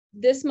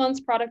this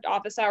month's product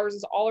office hours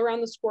is all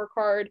around the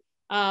scorecard.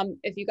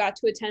 If you got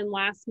to attend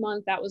last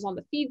month, that was on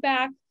the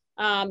feedback.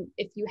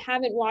 If you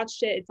haven't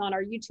watched it, it's on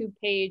our YouTube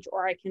page,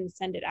 or I can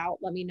send it out.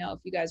 Let me know if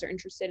you guys are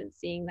interested in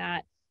seeing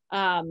that.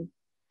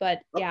 But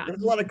yeah,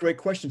 there's a lot of great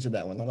questions in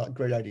that one. A lot of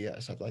great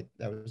ideas. That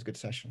was a good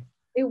session.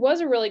 It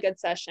was a really good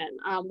session.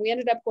 We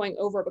ended up going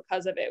over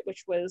because of it,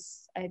 which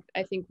was,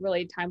 I think,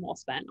 really time well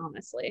spent,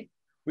 honestly.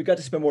 We got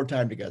to spend more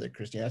time together,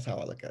 Christine. That's how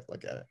I look at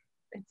it.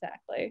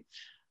 Exactly.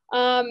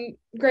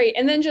 Great.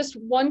 And then just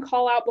one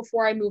call out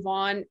before I move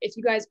on. If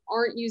you guys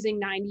aren't using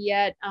 90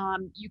 yet,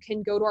 you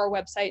can go to our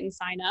website and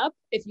sign up.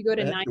 If you go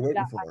to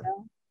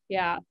 90.io,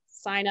 yeah,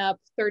 sign up,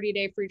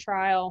 30-day free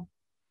trial.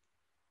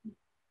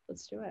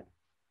 Let's do it.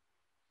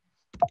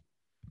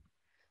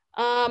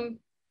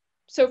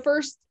 So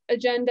first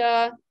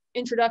agenda,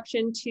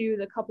 introduction to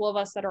the couple of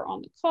us that are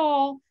on the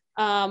call.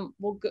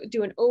 We'll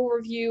do an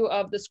overview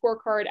of the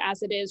scorecard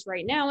as it is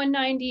right now in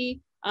 90.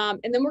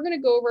 And then we're going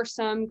to go over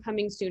some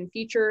coming soon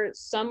features.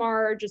 Some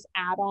are just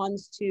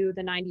add-ons to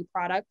the 90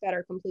 product that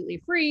are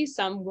completely free.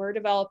 Some we're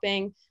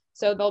developing.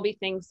 So there'll be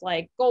things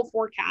like goal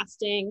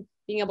forecasting,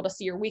 being able to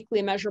see your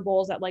weekly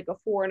measurables at like a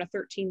 4 and a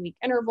 13-week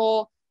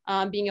interval,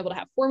 being able to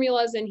have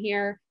formulas in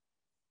here.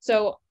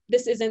 So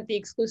this isn't the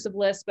exclusive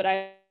list, but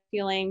I'm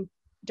feeling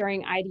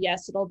during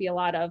IDS, it'll be a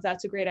lot of,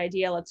 that's a great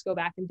idea, let's go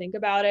back and think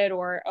about it,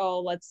 or,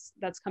 oh,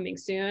 that's coming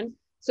soon.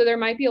 So there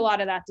might be a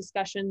lot of that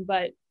discussion,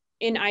 but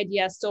in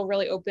IDS, still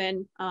really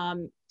open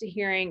to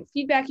hearing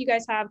feedback you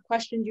guys have,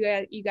 questions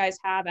you guys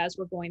have as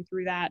we're going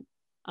through that.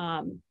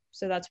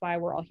 So that's why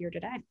we're all here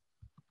today.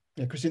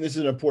 Yeah, Christine, this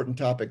is an important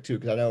topic too,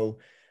 because I know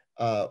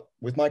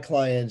with my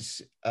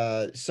clients,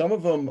 some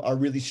of them are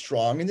really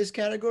strong in this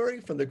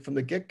category from the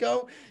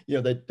get-go.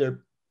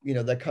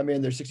 They come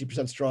in, they're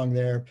 60% strong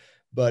there,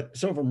 but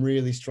some of them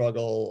really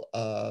struggle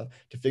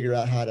to figure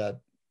out how to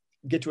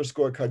get to a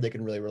scorecard they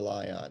can really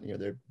rely on.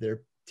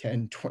 They're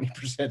 10,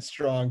 20%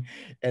 strong,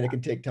 and it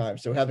can take time.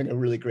 So having a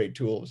really great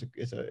tool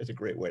is a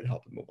great way to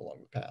help them move along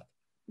the path.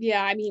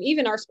 Yeah, I mean,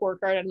 even our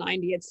scorecard at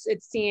 90, it's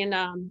seen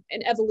an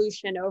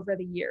evolution over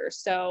the years.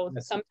 So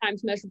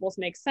sometimes measurables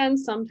make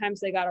sense, sometimes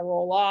they got to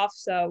roll off.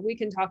 So we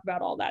can talk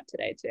about all that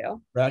today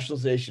too.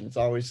 Rationalization, it's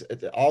always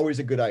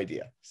a good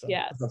idea. So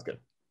yeah, that sounds good.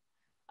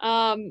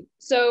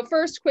 So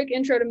first, quick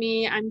intro to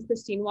me. I'm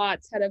Christine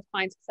Watts, head of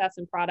client success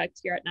and product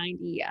here at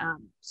 90.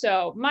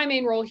 So my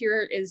main role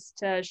here is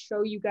to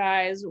show you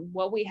guys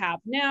what we have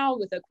now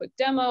with a quick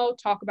demo,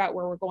 talk about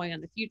where we're going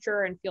in the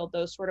future, and field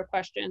those sort of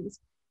questions.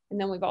 And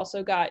then we've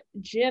also got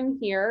Jim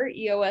here,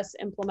 EOS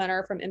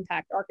implementer from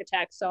Impact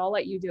Architects. So I'll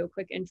let you do a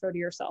quick intro to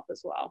yourself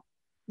as well.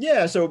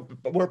 Yeah, so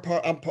I'm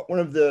one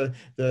of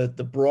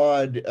the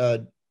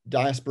broad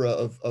diaspora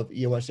of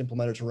EOS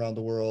implementers around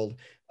the world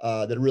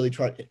that really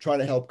trying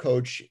to help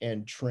coach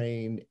and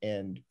train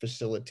and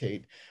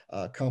facilitate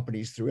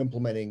companies through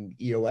implementing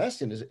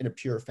EOS in a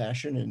pure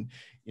fashion.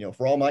 And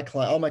for all my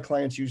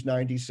clients use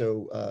 90,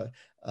 so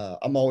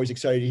I'm always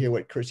excited to hear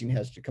what Christine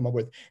has to come up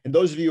with. And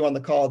those of you on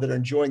the call that are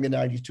enjoying the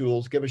 90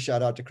 tools, give a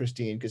shout out to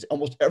Christine, because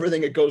almost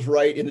everything that goes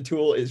right in the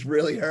tool is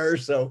really her.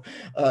 So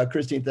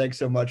Christine, thanks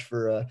so much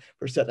for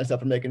setting us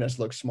up and making us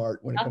look smart.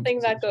 When Nothing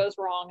that goes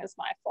wrong is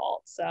my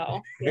fault.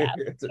 So yeah,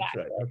 that's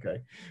right.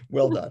 Okay,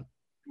 well done.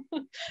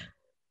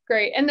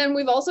 Great. And then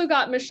we've also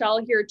got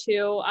Michelle here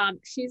too.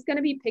 She's going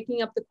to be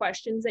picking up the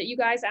questions that you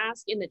guys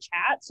ask in the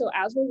chat. So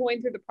as we're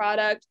going through the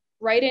product,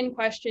 write in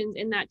questions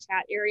in that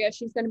chat area.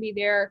 She's going to be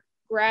there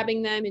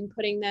grabbing them and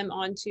putting them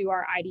onto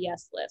our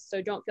IDS list.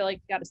 So don't feel like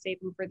you got to save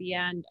them for the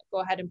end. Go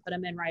ahead and put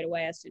them in right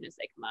away as soon as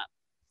they come up.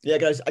 Yeah,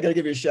 guys, I got to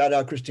give you a shout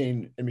out,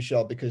 Christine and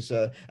Michelle, because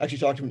I actually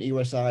talked to an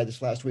EOSI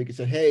this last week and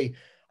said, hey,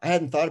 I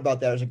hadn't thought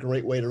about that as a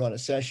great way to run a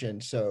session.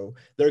 So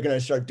they're going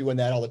to start doing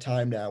that all the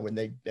time now when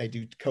they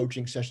do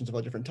coaching sessions of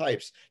all different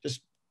types.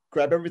 Just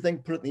grab everything,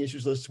 put it in the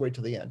issues list, wait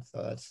till the end.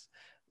 So that's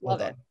well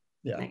done.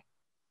 Yeah. Nice.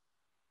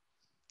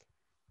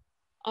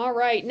 All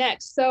right,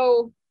 next.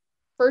 So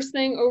first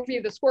thing, overview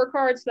of the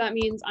scorecard. So that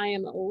means I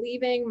am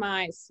leaving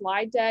my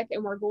slide deck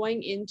and we're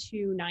going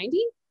into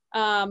 90.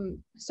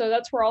 So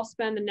that's where I'll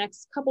spend the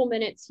next couple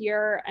minutes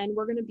here, and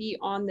we're going to be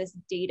on this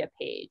data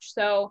page.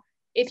 So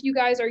if you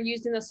guys are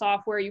using the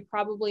software, you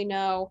probably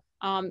know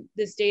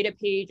this data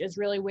page is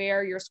really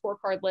where your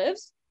scorecard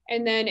lives.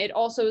 And then it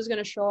also is going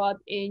to show up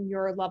in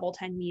your level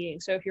 10 meeting.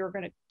 So if you're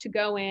going to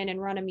go in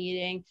and run a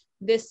meeting,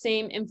 this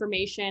same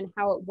information,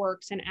 how it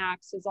works and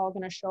acts, is all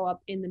going to show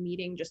up in the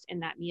meeting, just in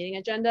that meeting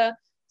agenda.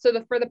 So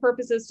for the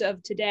purposes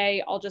of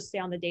today, I'll just stay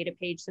on the data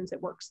page since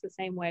it works the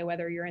same way,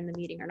 whether you're in the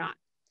meeting or not.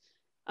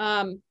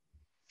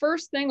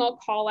 First thing I'll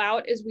call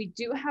out is we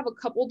do have a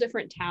couple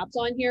different tabs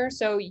on here.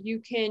 So you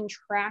can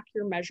track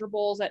your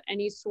measurables at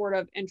any sort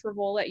of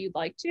interval that you'd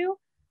like to.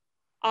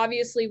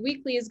 Obviously,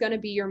 weekly is going to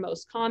be your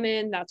most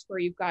common. That's where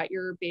you've got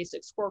your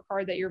basic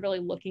scorecard that you're really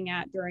looking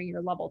at during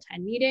your level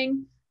 10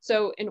 meeting.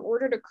 So in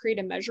order to create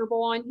a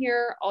measurable on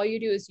here, all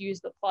you do is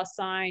use the plus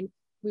sign.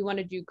 We want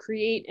to do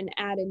create and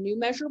add a new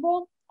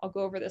measurable. I'll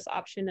go over this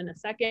option in a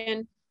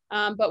second.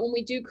 But when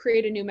we do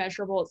create a new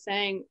measurable, it's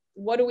saying,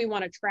 what do we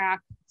want to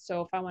track?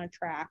 So if I want to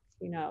track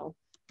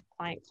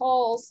client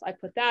calls, I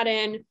put that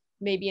in.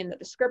 Maybe in the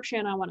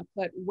description, I want to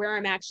put where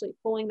I'm actually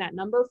pulling that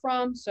number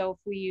from. So if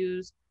we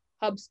use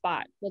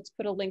HubSpot, let's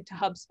put a link to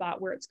HubSpot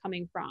where it's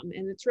coming from.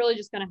 And it's really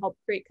just going to help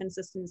create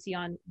consistency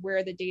on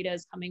where the data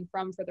is coming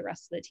from for the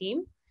rest of the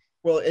team.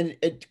 Well, and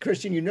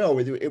Christine,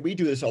 we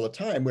do this all the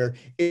time where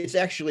it's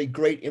actually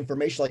great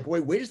information. Like,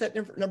 wait, where does that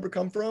number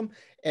come from?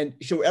 And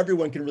so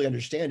everyone can really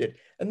understand it.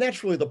 And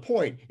that's really the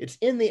point. It's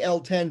in the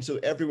L10 so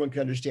everyone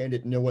can understand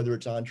it and know whether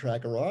it's on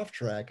track or off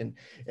track. And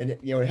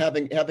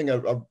having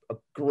a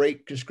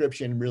great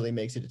description really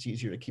makes it's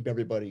easier to keep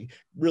everybody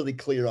really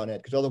clear on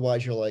it. Because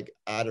otherwise you're like,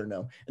 I don't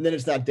know. And then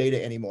it's not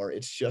data anymore.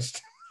 It's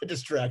just a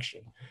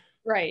distraction.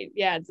 Right.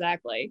 Yeah,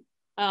 exactly.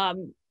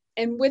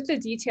 And with the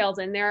details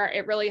in there,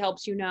 it really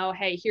helps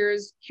hey,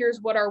 here's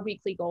what our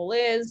weekly goal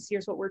is.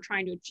 Here's what we're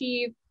trying to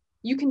achieve.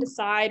 You can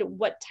decide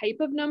what type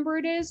of number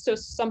it is. So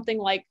something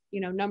like,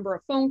 number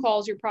of phone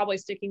calls, you're probably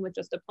sticking with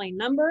just a plain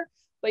number,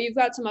 but you've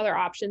got some other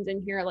options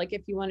in here. Like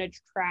if you wanted to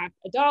track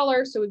a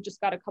dollar, so we've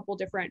just got a couple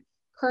different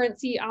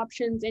currency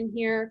options in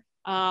here.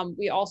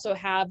 We also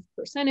have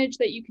percentage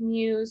that you can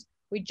use.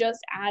 We just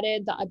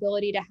added the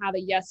ability to have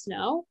a yes,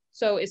 no.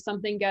 So is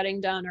something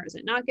getting done or is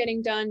it not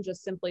getting done?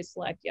 Just simply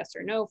select yes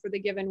or no for the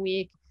given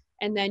week.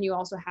 And then you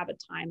also have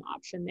a time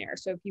option there.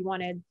 So if you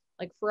wanted,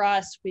 like for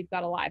us, we've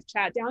got a live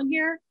chat down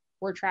here.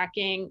 We're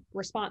tracking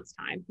response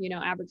time,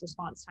 average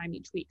response time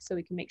each week. So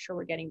we can make sure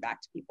we're getting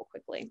back to people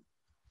quickly.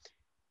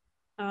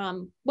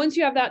 Once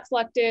you have that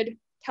selected,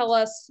 tell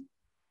us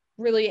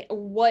really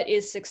what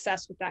is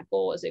success with that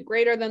goal. Is it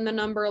greater than the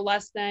number,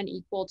 less than,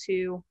 equal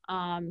to?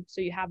 So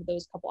you have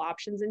those couple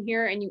options in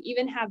here, and you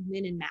even have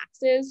min and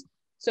maxes.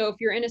 So if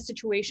you're in a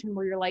situation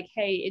where you're like,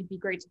 hey, it'd be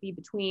great to be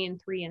between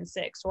 3 and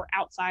 6 or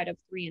outside of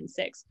 3 and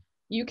 6,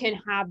 you can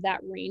have that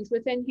range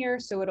within here.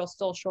 So it'll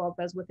still show up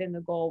as within the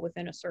goal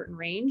within a certain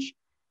range.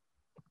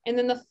 And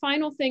then the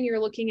final thing you're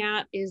looking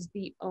at is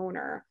the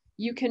owner.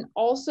 You can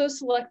also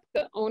select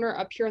the owner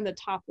up here in the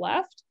top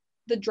left.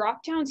 The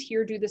drop downs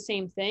here do the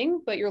same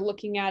thing, but you're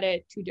looking at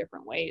it two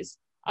different ways.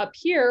 Up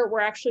here, we're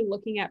actually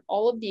looking at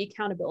all of the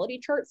accountability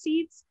chart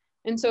seats.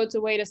 And so it's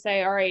a way to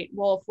say, all right,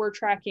 well, if we're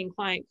tracking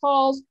client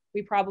calls,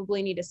 we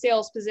probably need a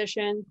sales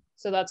position.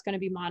 So that's going to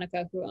be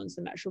Monica who owns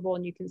the measurable,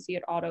 and you can see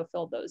it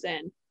auto-filled those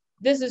in.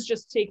 This is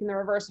just taking the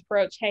reverse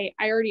approach. Hey,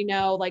 I already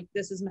know, like,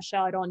 this is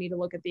Michelle. I don't need to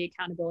look at the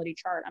accountability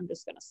chart. I'm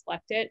just going to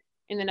select it.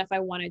 And then if I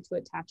wanted to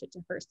attach it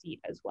to her seat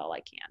as well, I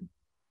can.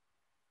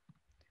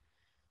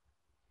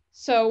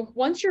 So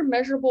once your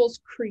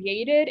measurables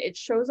created, it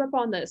shows up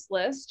on this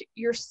list.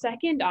 Your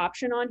second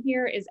option on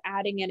here is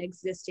adding an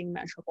existing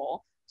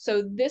measurable.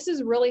 So this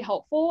is really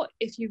helpful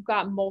if you've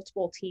got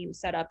multiple teams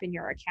set up in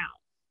your account.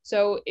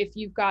 So if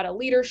you've got a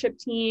leadership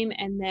team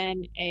and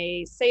then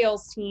a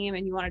sales team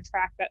and you want to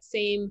track that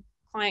same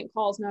client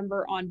calls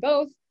number on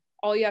both,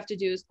 all you have to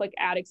do is click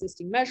add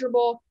existing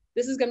measurable.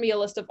 This is going to be a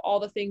list of all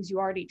the things you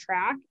already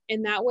track.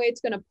 And that way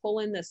it's going to pull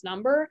in this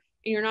number,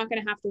 and you're not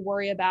going to have to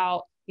worry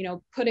about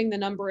putting the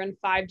number in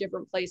 5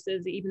 different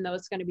places, even though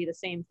it's going to be the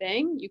same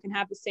thing. You can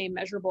have the same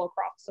measurable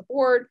across the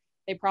board.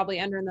 They probably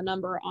enter in the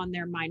number on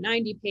their My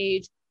 90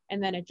 page,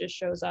 and then it just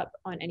shows up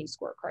on any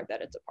scorecard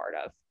that it's a part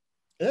of.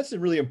 That's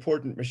really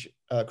important,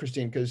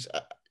 Christine, because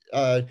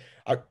I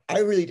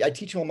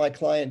teach all my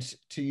clients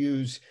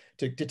to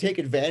take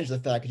advantage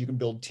of the fact that you can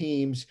build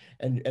teams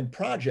and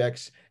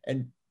projects,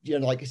 and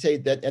like I say,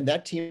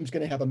 that team's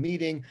going to have a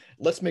meeting.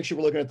 Let's make sure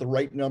we're looking at the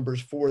right numbers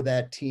for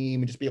that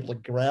team and just be able to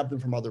grab them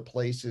from other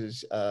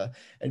places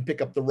and pick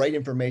up the right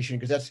information.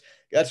 Because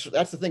that's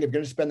the thing. If you're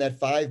going to spend that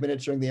 5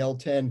 minutes during the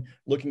L10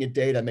 looking at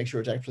data, make sure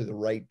it's actually the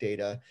right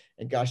data.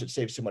 And gosh, it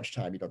saves so much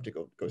time. You don't have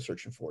to go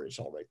searching for it. It's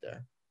all right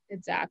there.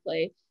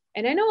 Exactly.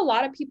 And I know a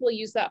lot of people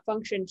use that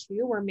function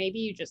too, where maybe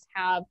you just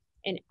have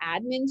an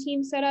admin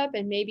team set up,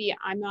 and maybe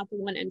I'm not the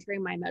one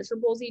entering my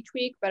measurables each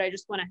week, but I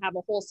just want to have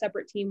a whole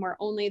separate team where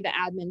only the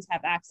admins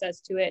have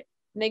access to it,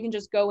 and they can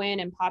just go in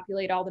and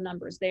populate all the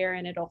numbers there,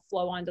 and it'll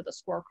flow onto the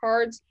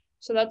scorecards.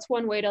 So that's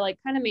one way to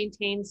kind of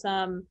maintain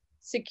some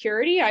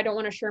security. I don't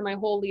want to share my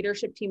whole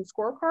leadership team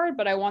scorecard,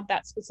 but I want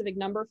that specific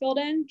number filled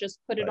in. Just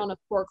put it on a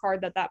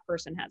scorecard that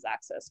person has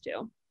access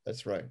to.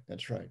 That's right.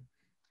 That's right.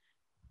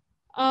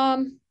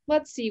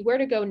 Let's see where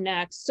to go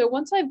next. So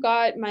once I've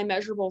got my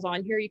measurables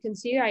on here, you can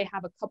see I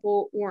have a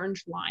couple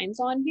orange lines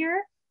on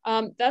here.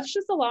 That's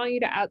just allowing you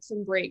to add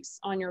some breaks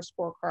on your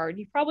scorecard.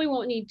 You probably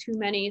won't need too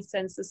many,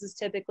 since this is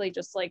typically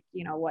just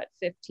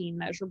 15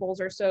 measurables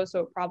or so.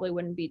 So it probably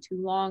wouldn't be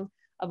too long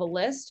of a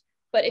list.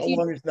 But if How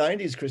long is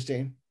 90s,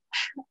 Christine?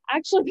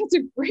 Actually, that's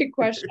a great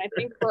question. I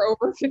think we're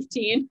over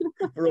 15.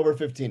 We're over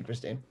 15,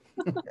 Christine.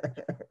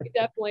 We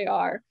definitely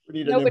are. We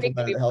need an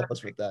implementer to help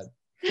us with that.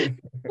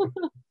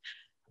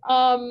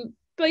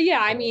 But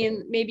yeah, I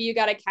mean, maybe you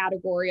got a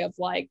category of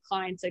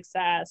client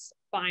success,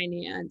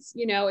 finance,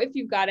 if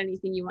you've got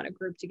anything you want to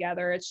group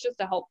together, it's just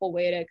a helpful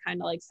way to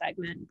kind of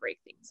segment and break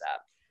things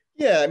up.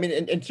 Yeah. I mean,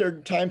 and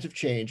certain times have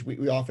changed.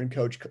 We often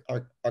coach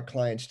our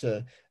clients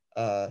to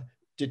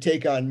to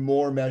take on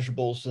more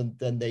measurables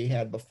than they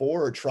had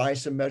before, or try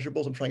some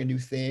measurables. I'm trying a new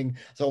thing,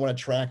 so I want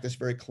to track this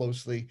very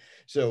closely.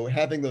 So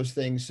having those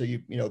things, so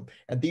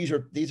and these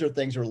are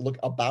things that look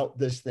about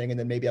this thing, and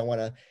then maybe I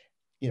want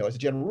to, as a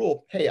general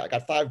rule, hey, I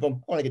got 5 of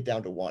them, I want to get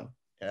down to 1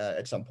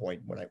 at some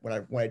point when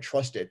I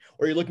trust it.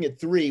 Or you're looking at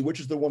 3, which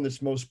is the one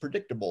that's most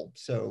predictable.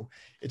 So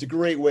it's a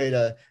great way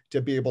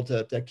to be able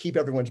to keep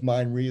everyone's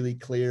mind really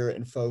clear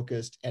and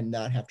focused, and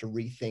not have to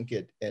rethink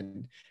it.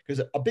 And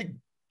because a big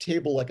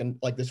table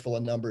like this full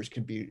of numbers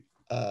can be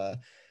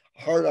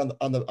hard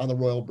on the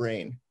royal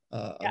brain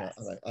Yes.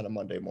 on a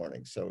Monday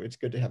morning. So it's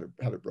good to have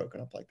it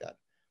broken up like that.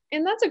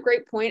 And that's a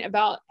great point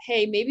about,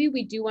 hey, maybe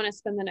we do want to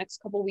spend the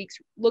next couple of weeks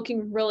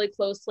looking really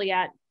closely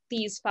at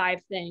these 5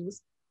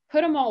 things.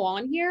 Put them all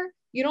on here.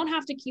 You don't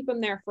have to keep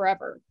them there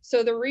forever.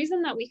 So the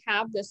reason that we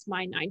have this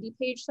My 90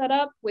 page set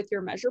up with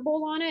your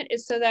measurable on it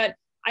is so that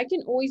I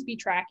can always be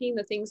tracking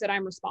the things that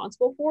I'm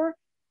responsible for.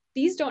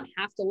 These don't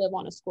have to live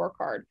on a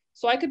scorecard.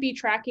 So I could be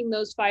tracking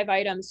those 5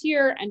 items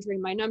here,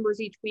 entering my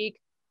numbers each week.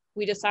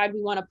 We decide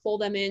we want to pull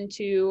them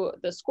into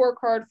the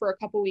scorecard for a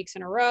couple weeks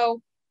in a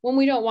row. When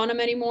we don't want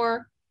them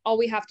anymore, all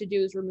we have to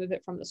do is remove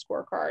it from the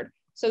scorecard.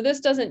 So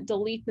this doesn't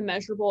delete the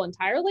measurable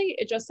entirely.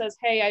 It just says,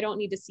 hey, I don't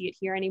need to see it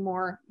here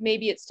anymore.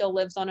 Maybe it still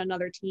lives on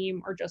another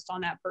team or just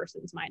on that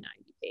person's My 90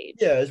 page.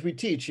 Yeah, as we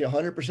teach,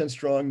 100%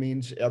 strong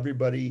means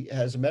everybody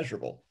has a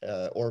measurable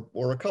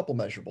or a couple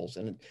measurables.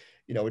 And,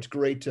 it's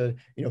great to,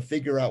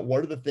 figure out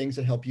what are the things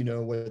that help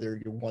whether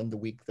you won the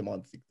week, the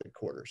month, the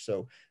quarter.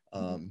 So,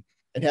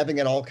 and having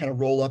it all kind of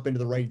roll up into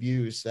the right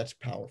views, that's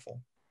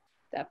powerful.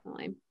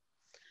 Definitely.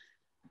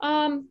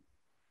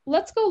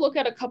 Let's go look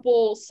at a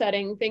couple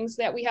setting things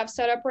that we have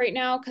set up right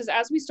now, because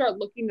as we start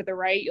looking to the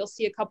right, you'll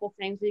see a couple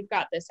things. We've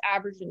got this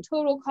average and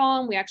total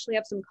column. We actually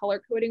have some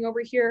color coding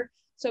over here.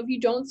 So if you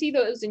don't see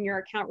those in your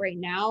account right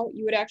now,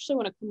 you would actually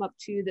want to come up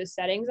to the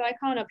settings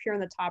icon up here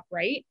on the top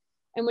right.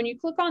 And when you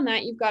click on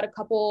that, you've got a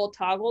couple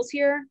toggles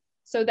here.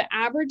 So the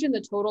average and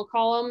the total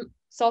column,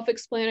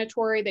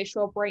 self-explanatory, they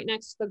show up right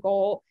next to the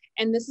goal.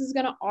 And this is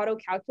going to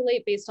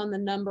auto-calculate based on the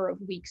number of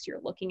weeks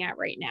you're looking at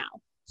right now.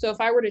 So if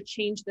I were to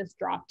change this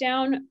drop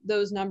down,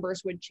 those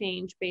numbers would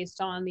change based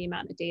on the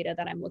amount of data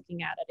that I'm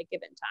looking at a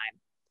given time.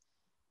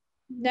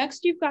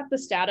 Next, you've got the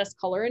status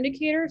color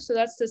indicator. So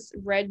that's this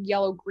red,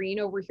 yellow, green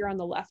over here on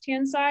the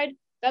left-hand side.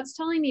 That's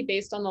telling me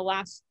based on the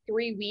last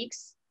 3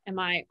 weeks, am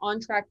I on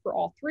track for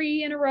all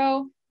 3 in a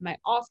row? Am I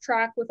off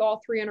track with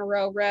all 3 in a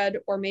row, red?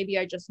 Or maybe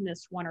I just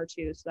missed 1 or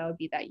 2. So that would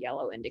be that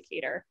yellow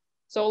indicator.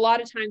 So a lot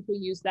of times we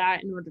use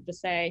that in order to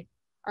say,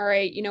 all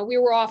right, we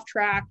were off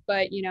track,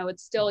 but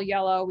it's still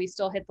yellow. We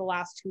still hit the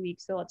last 2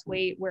 weeks, so let's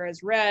wait.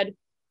 Whereas red,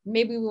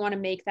 maybe we want to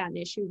make that an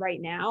issue right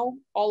now.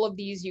 All of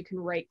these you can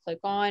right click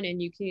on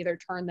and you can either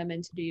turn them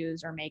into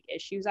do's or make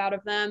issues out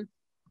of them.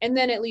 And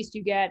then at least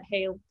you get,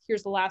 hey,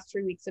 here's the last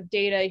 3 weeks of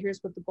data. Here's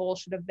what the goal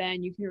should have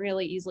been. You can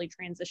really easily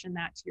transition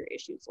that to your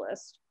issues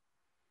list.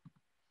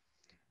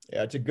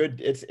 Yeah, it's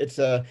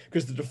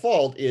because the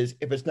default is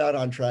if it's not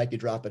on track, you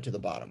drop it to the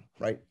bottom,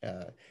 right?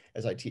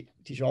 As I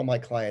teach all my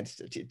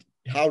clients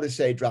how to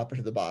say drop it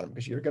to the bottom,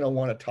 because you're going to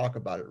want to talk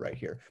about it right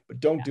here,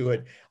 but don't do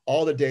it.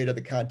 All the data,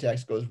 the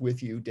context goes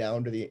with you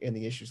down to in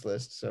the issues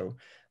list. So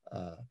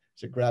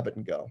grab it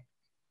and go.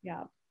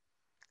 Yeah.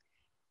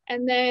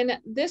 And then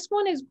this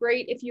one is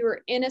great if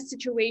you're in a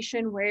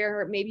situation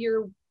where maybe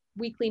your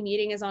weekly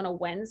meeting is on a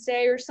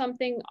Wednesday or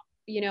something,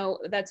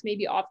 that's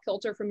maybe off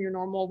kilter from your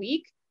normal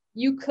week.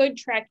 You could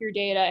track your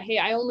data. Hey,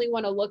 I only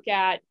want to look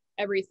at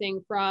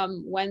everything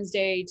from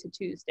Wednesday to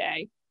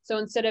Tuesday. So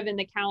instead of in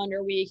the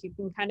calendar week, you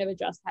can kind of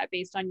adjust that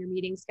based on your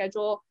meeting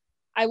schedule.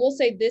 I will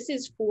say this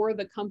is for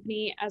the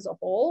company as a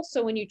whole.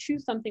 So when you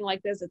choose something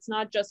like this, it's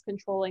not just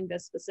controlling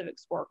this specific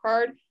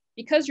scorecard,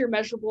 because your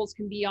measurables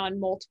can be on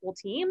multiple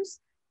teams.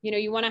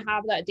 You want to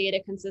have that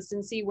data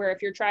consistency where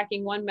if you're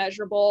tracking one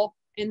measurable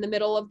in the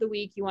middle of the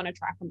week, you want to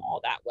track them all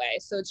that way.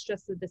 So it's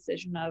just a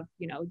decision of,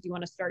 do you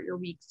want to start your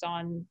weeks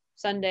on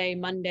Sunday,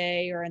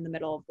 Monday, or in the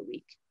middle of the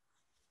week?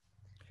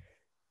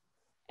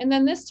 And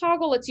then this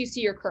toggle lets you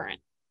see your current.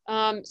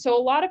 So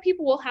a lot of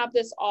people will have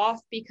this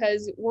off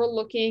because we're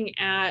looking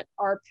at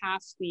our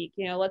past week.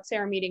 Let's say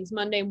our meeting's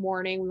Monday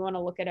morning. We want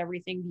to look at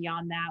everything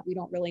beyond that. We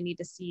don't really need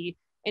to see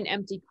an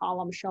empty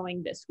column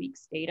showing this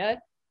week's data.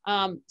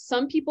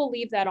 Some people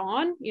leave that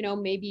on.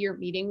 Maybe your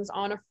meeting's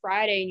on a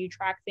Friday and you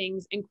track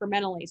things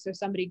incrementally. So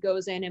somebody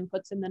goes in and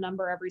puts in the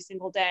number every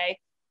single day.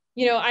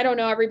 I don't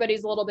know,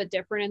 everybody's a little bit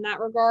different in that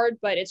regard,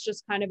 but it's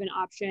just kind of an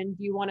option.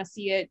 Do you want to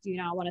see it? Do you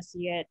not want to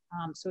see it?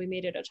 So we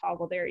made it a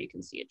toggle there. You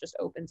can see it just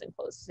opens and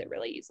closes it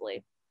really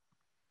easily.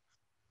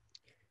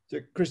 So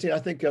Christine, I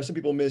think some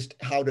people missed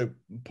how to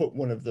put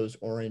one of those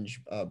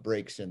orange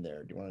breaks in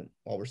there. Do you want to,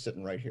 while we're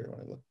sitting right here,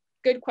 want to look?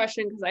 Good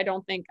question, because I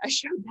don't think I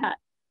showed that.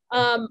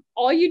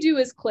 All you do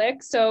is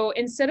click. So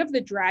instead of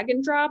the drag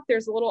and drop,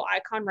 there's a little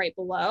icon right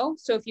below.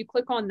 So if you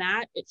click on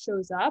that, it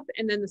shows up.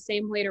 And then the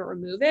same way to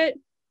remove it,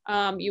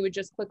 you would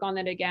just click on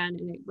it again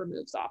and it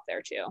removes off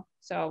there too.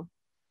 So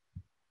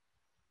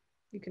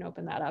you can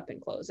open that up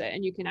and close it,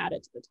 and you can add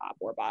it to the top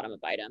or bottom of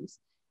items.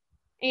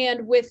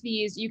 And with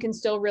these, you can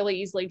still really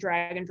easily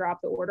drag and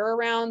drop the order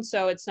around.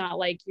 So it's not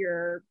like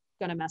you're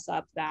going to mess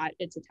up that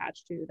it's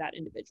attached to that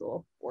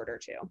individual order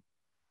too.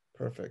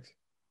 Perfect.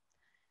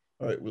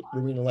 All right,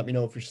 Rowena, let me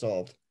know if you're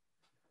solved.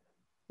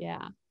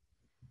 Yeah.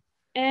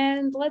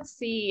 And let's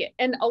see.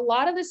 And a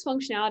lot of this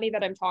functionality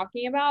that I'm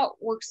talking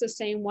about works the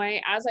same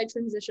way as I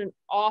transition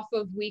off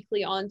of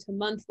weekly onto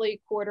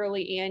monthly,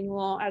 quarterly,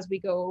 annual as we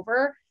go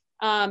over.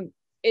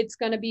 It's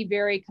going to be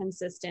very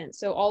consistent.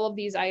 So all of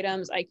these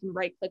items I can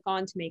right click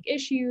on to make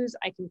issues.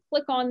 I can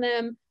click on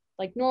them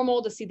like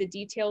normal to see the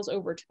details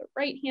over to the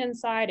right hand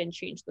side and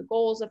change the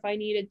goals if I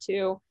needed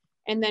to.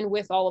 And then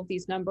with all of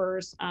these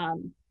numbers,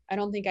 I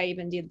don't think I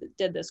even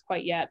did this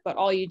quite yet, but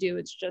all you do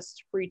is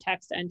just free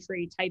text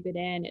entry, type it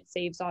in, it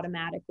saves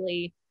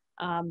automatically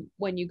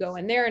when you go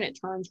in there, and it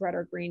turns red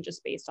or green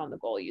just based on the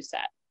goal you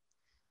set.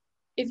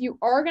 If you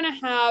are going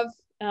to have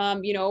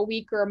a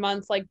week or a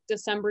month, like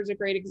December is a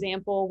great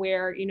example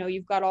where,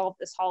 you've got all of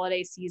this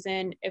holiday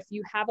season. If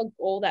you have a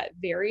goal that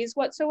varies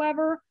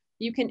whatsoever,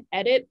 you can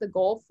edit the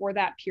goal for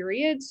that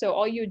period. So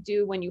all you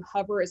do when you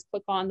hover is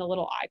click on the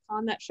little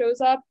icon that shows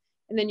up,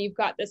 and then you've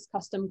got this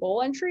custom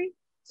goal entry.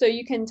 So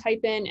you can type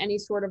in any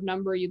sort of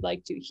number you'd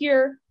like to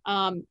here,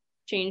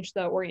 change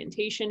the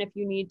orientation if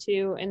you need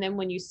to. And then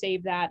when you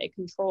save that, it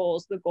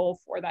controls the goal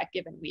for that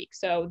given week.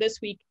 So this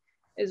week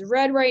is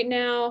red right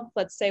now.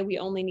 Let's say we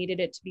only needed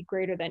it to be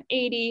greater than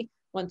 80.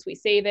 Once we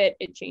save it,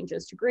 it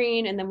changes to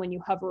green. And then when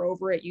you hover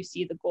over it, you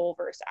see the goal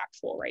versus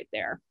actual right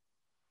there.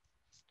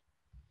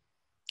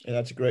 And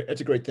that's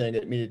a great thing.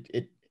 I mean,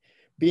 it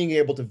being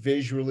able to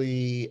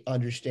visually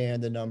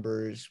understand the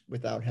numbers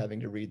without having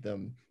to read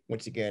them,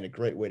 once again, a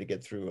great way to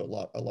get through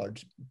a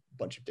large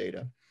bunch of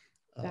data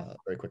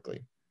very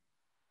quickly.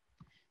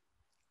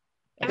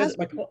 I guess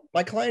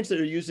my clients that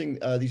are using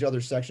these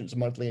other sections,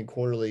 monthly and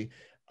quarterly,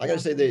 I got to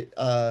say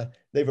that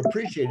they've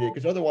appreciated it,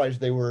 because otherwise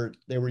they were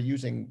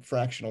using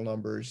fractional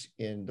numbers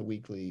in the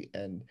weekly,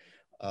 and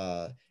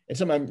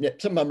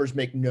some numbers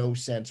make no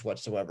sense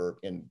whatsoever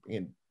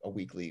in a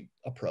weekly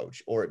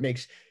approach, or it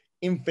makes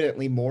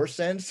infinitely more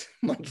sense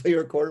monthly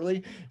or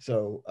quarterly.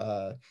 So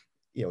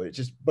it's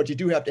just, but you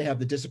do have to have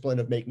the discipline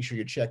of making sure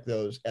you check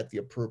those at the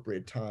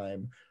appropriate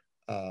time,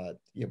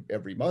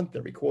 every month,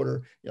 every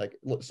quarter.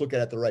 Let's look at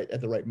it at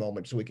the right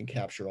moment so we can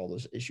capture all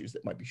those issues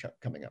that might be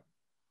coming up.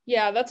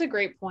 Yeah, that's a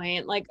great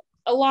point. Like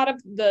a lot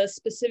of the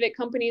specific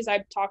companies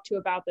I've talked to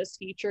about this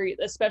feature,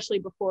 especially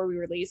before we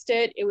released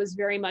it, it was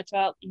very much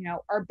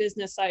our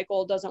business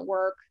cycle doesn't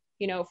work,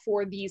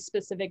 for these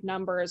specific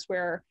numbers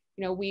where,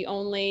 we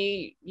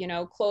only,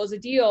 close a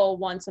deal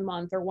once a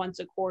month or once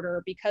a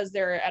quarter, because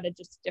they're at a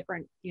just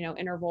different,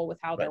 interval with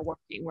how they're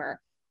working,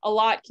 where a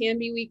lot can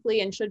be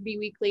weekly and should be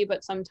weekly,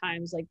 but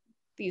sometimes like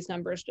these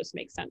numbers just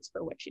make sense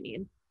for what you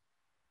need.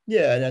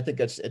 Yeah, and I think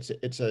it's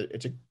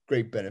a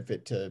great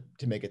benefit to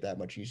make it that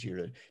much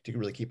easier to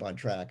really keep on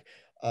track.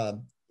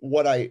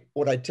 What I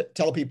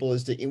tell people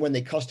is that when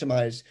they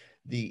customize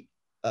the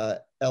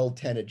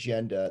L10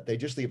 agenda, they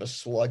just leave a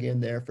slug in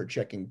there for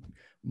checking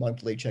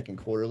monthly, checking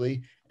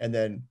quarterly, and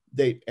then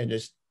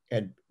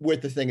and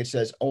with the thing it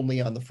says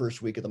only on the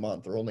first week of the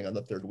month, or only on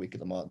the third week of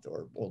the month,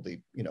 or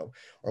only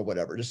or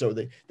whatever, just so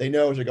they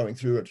know as they're going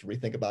through it to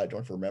rethink about it,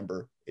 don't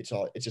remember. It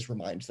just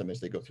reminds them as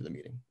they go through the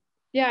meeting.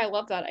 Yeah, I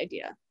love that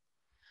idea.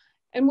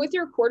 And with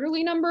your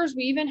quarterly numbers,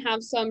 we even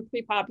have some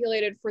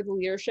pre-populated for the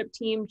leadership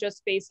team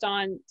just based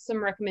on some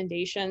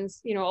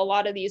recommendations. A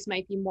lot of these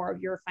might be more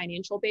of your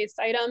financial based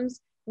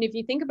items. And if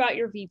you think about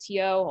your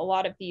VTO, a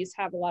lot of these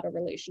have a lot of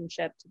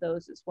relationship to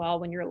those as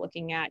well when you're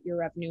looking at your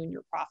revenue and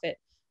your profit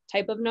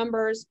type of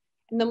numbers.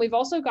 And then we've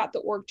also got the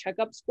org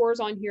checkup scores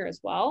on here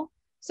as well.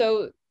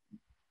 So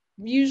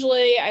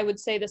usually I would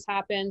say this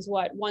happens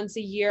once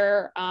a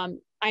year.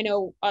 I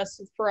know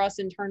for us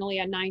internally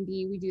at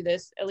 90, we do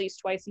this at least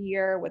twice a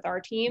year with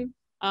our team.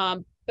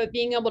 But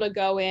being able to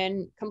go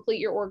in, complete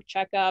your org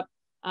checkup,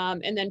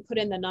 and then put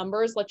in the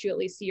numbers, lets you at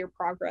least see your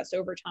progress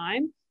over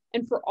time.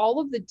 And for all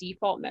of the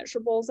default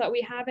measurables that we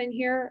have in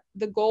here,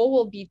 the goal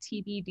will be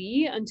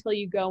TBD until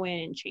you go in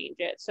and change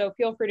it. So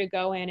feel free to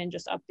go in and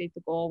just update the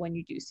goal when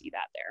you do see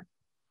that there.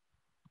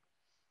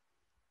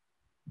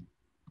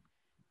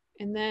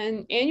 And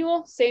then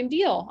annual, same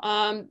deal.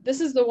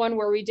 This is the one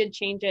where we did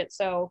change it.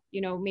 So,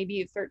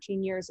 maybe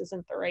 13 years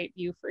isn't the right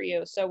view for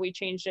you. So we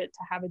changed it to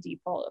have a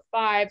default of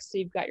 5. So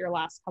you've got your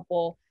last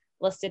couple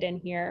listed in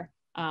here.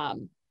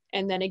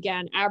 And then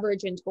again,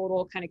 average and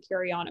total kind of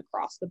carry on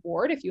across the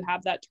board. If you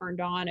have that turned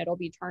on, it'll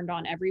be turned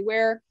on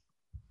everywhere.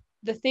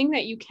 The thing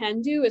that you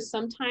can do is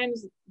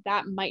sometimes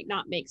that might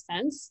not make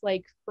sense.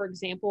 Like, for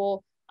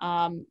example,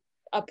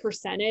 a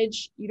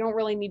percentage, you don't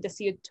really need to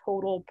see a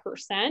total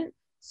percent.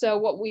 So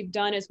what we've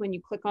done is when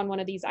you click on one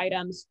of these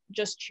items,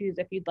 just choose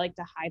if you'd like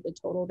to hide the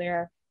total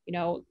there.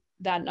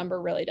 That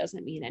number really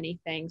doesn't mean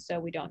anything. So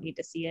we don't need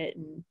to see it.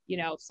 And,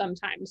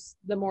 sometimes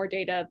the more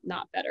data,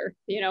 not better,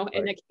 in a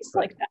case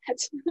like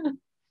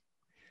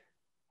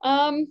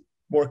that.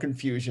 More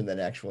confusion than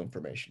actual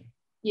information.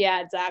 Yeah,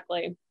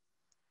 exactly.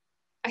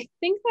 I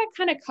think that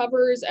kind of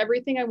covers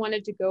everything I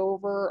wanted to go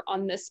over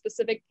on this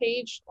specific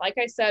page. Like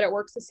I said, it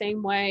works the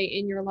same way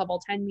in your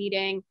level 10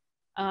 meeting.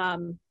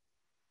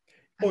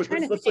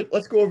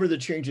 Let's go over the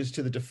changes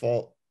to the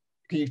default.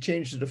 Can you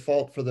change the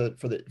default for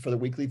the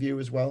weekly view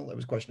as well? I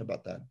was a question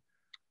about that.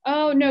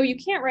 Oh, no, you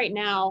can't right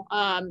now.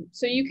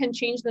 So you can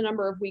change the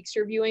number of weeks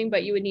you're viewing,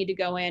 but you would need to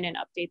go in and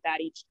update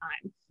that each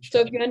time. So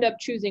if you end up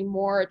choosing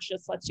more, it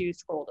just lets you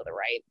scroll to the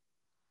right.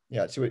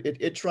 Yeah, so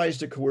it tries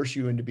to coerce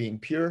you into being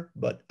pure,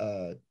 but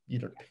you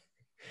don't.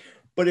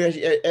 But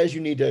as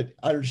you need to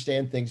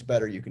understand things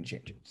better, you can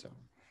change it. So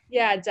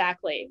yeah,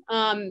 exactly.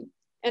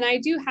 And I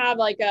do have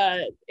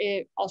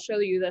I'll show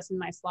you this in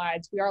my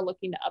slides. We are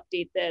looking to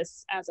update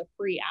this as a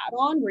free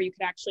add-on where you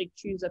could actually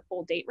choose a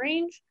full date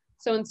range.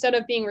 So instead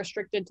of being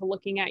restricted to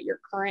looking at your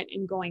current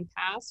and going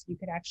past, you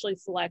could actually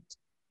select,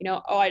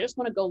 I just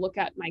want to go look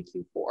at my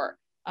Q4.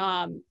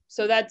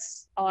 So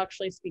I'll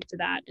actually speak to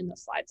that in the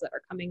slides that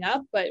are coming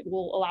up, but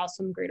will allow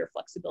some greater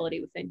flexibility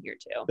within here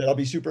too. That'll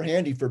be super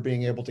handy for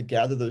being able to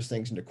gather those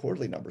things into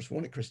quarterly numbers,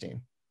 won't it,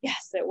 Christine?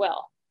 Yes, it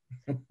will.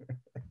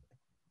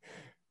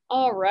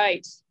 All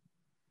right.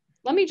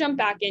 Let me jump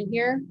back in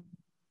here.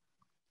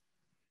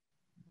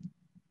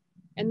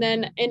 And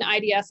then in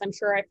IDS, I'm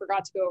sure I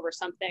forgot to go over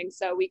something,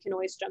 so we can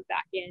always jump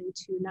back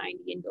into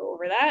 90 and go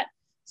over that.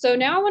 So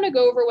now I want to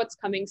go over what's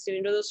coming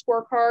soon to the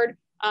scorecard.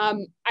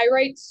 I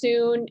write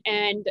soon,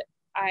 and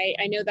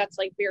I know that's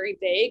like very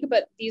vague,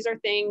 but these are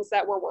things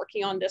that we're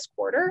working on this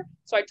quarter.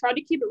 So I tried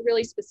to keep it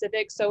really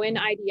specific. So in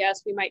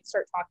IDS, we might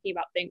start talking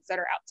about things that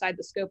are outside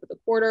the scope of the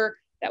quarter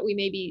that we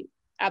maybe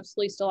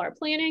absolutely still are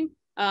planning.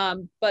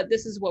 But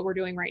this is what we're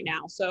doing right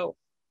now. So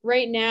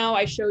right now,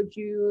 I showed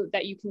you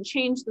that you can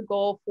change the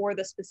goal for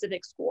the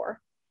specific score.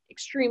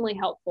 Extremely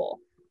helpful.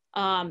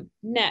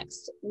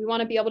 Next, we want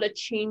to be able to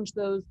change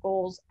those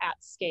goals at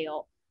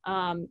scale.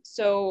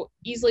 So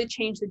easily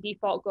change the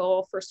default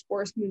goal for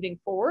scores moving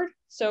forward.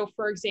 So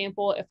for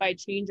example, if I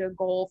change a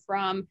goal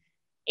from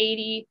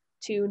 80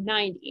 to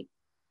 90,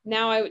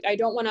 now I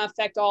don't want to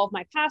affect all of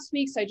my past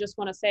weeks. I just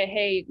want to say,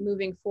 hey,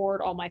 moving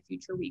forward, all my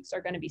future weeks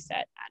are going to be set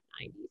at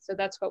 90. So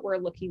that's what we're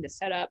looking to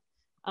set up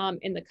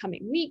in the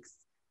coming weeks.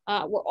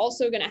 We're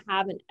also going to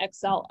have an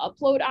Excel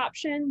upload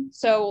option.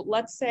 So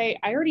let's say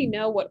I already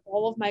know what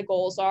all of my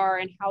goals are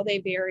and how they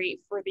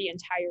vary for the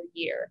entire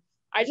year.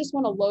 I just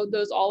want to load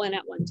those all in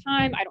at one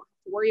time. I don't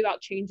have to worry about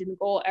changing the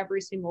goal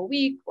every single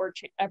week or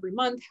every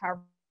month,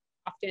 however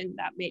often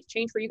that may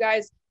change for you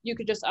guys. You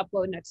could just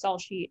upload an Excel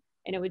sheet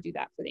and it would do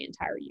that for the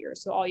entire year.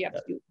 So all you have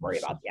to do is worry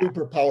about the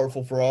super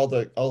powerful for all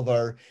of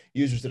our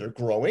users that are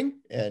growing,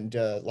 and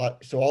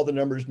so all the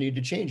numbers need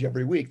to change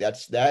every week.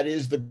 That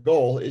is the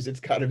goal. Is it's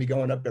got to be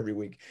going up every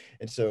week,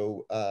 and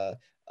so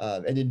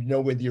and then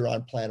know whether you're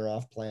on plan or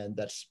off plan.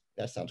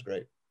 That sounds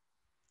great.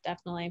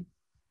 Definitely.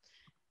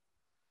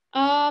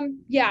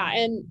 Yeah,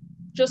 and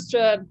just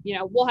to,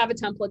 we'll have a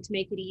template to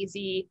make it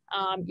easy.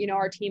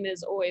 Our team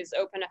is always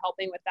open to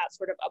helping with that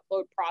sort of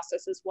upload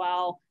process as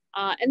well.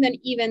 And then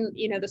even,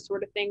 the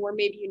sort of thing where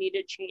maybe you need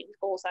to change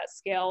goals at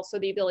scale. So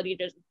the ability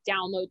to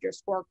download your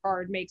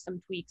scorecard, make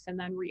some tweaks, and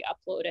then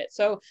re-upload it.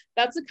 So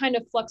that's the kind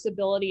of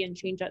flexibility and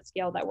change at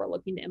scale that we're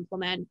looking to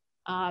implement,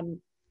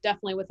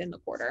 definitely within the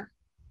quarter.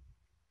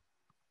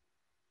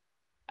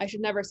 I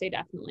should never say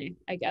definitely,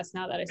 I guess,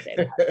 now that I say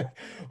that.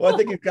 Well, I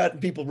think you've gotten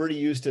people really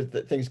used to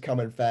things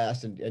coming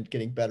fast and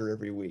getting better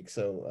every week.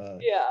 So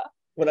yeah.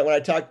 When I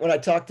talk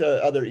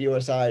to other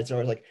EOSIs, they're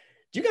always like,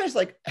 do you guys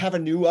have a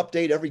new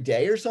update every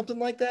day or something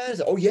like that?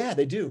 Oh yeah,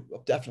 they do.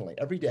 Definitely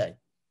every day.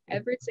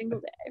 Every single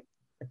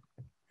day.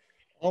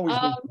 Always.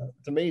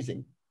 It's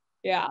amazing.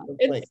 Yeah,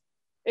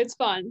 it's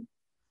fun.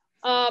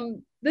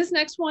 This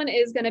next one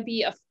is going to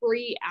be a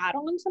free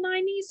add-on to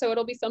 90. So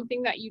it'll be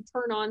something that you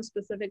turn on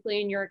specifically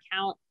in your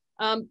account.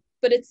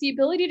 But it's the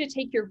ability to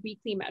take your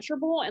weekly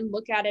measurable and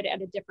look at it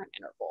at a different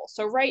interval.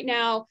 So right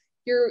now,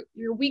 your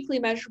weekly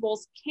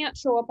measurables can't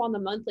show up on the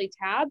monthly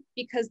tab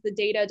because the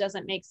data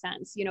doesn't make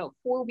sense.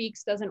 4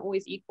 weeks doesn't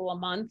always equal a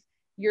month.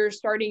 You're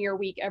starting your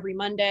week every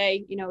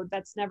Monday.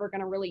 That's never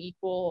going to really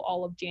equal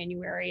all of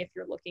January if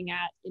you're looking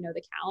at,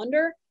 the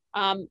calendar.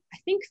 I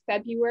think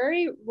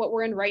February, what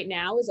we're in right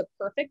now, is a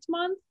perfect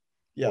month.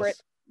 Yes.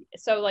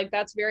 So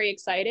that's very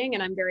exciting,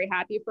 and I'm very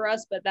happy for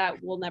us, but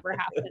that will never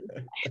happen,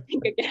 I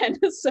think, again.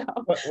 So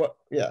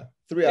yeah,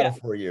 3 out of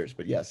 4 years,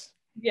 but yes.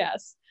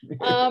 Yes.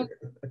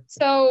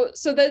 So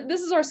this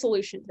is our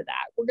solution to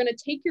that. We're going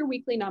to take your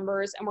weekly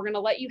numbers and we're going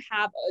to let you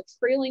have a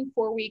trailing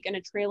 4-week and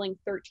a trailing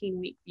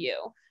 13-week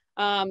view.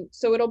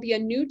 So it'll be a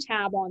new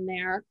tab on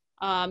there.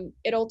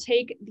 It'll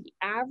take the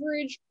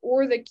average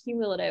or the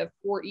cumulative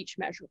for each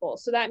measurable.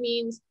 So that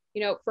means,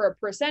 for a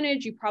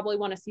percentage, you probably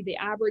want to see the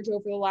average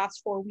over the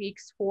last 4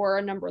 weeks. For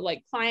a number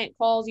like client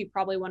calls, you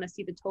probably want to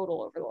see the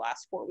total over the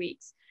last 4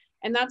 weeks.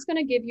 And that's going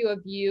to give you a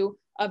view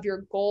of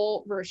your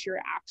goal versus your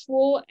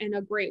actual in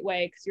a great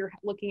way, because you're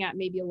looking at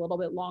maybe a little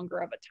bit longer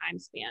of a time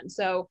span.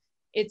 So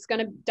it's going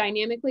to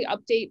dynamically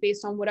update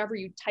based on whatever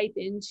you type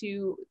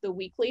into the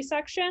weekly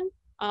section.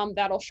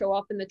 That'll show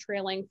up in the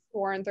trailing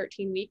 4 and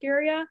 13 week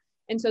area.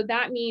 And so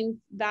that means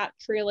that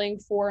trailing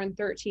 4 and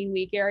 13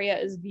 week area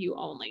is view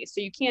only.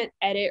 So you can't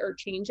edit or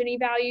change any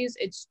values.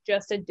 It's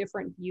just a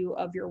different view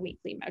of your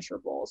weekly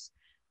measurables.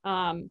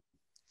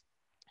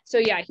 So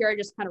yeah, here I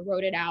just kind of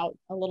wrote it out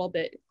a little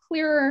bit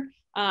clearer.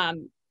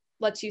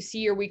 Lets you see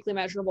your weekly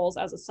measurables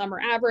as a summer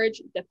average.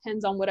 It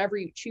depends on whatever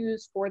you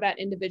choose for that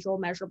individual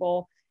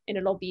measurable, and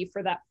it'll be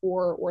for that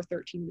 4 or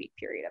 13 week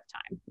period of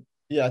time.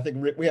 Yeah, I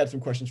think we had some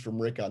questions from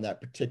Rick on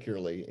that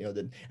particularly,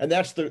 and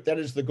that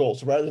is the goal.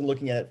 So rather than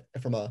looking at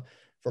it from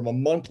a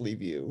monthly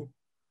view,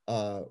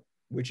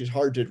 which is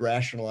hard to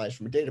rationalize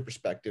from a data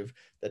perspective,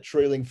 that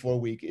trailing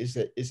 4-week is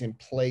in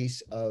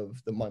place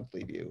of the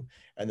monthly view,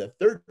 and the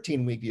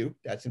 13-week view,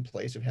 that's in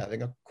place of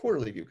having a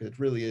quarterly view, because it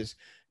really is,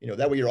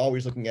 that way you're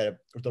always looking at it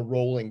with the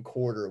rolling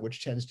quarter,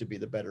 which tends to be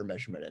the better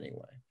measurement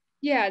anyway.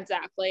 Yeah,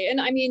 exactly. And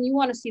I mean, you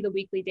want to see the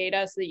weekly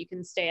data so that you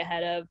can stay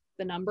ahead of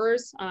the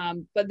numbers.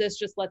 But this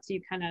just lets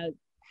you kind of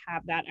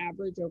have that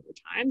average over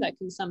time that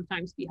can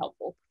sometimes be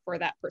helpful for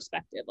that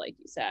perspective, like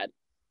you said.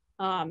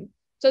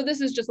 So this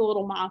is just a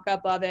little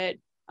mock-up of it.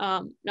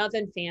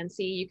 Nothing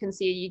fancy. You can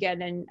see you get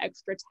an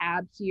extra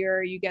tab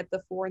here. You get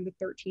the 4 and the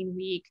 13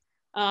 week.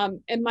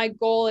 And my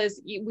goal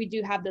is we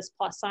do have this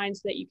plus sign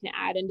so that you can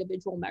add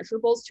individual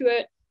measurables to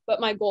it. But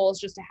my goal is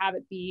just to have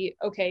it be,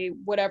 okay,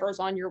 whatever's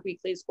on your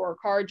weekly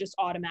scorecard just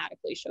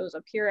automatically shows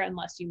up here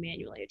unless you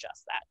manually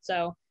adjust that.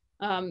 So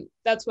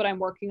that's what I'm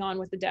working on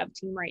with the dev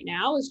team right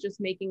now, is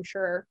just making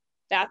sure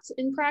that's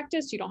in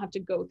practice. You don't have to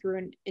go through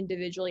and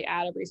individually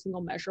add every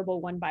single measurable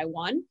one by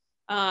one.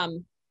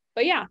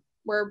 But yeah,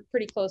 we're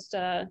pretty close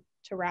to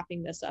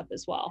wrapping this up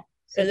as well.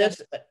 So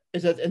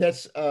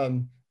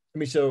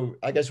so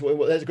I guess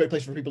that's a great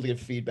place for people to give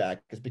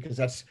feedback,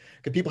 because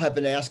people have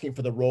been asking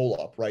for the roll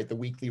up, right? The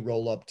weekly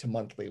roll up to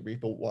monthly,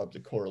 people want to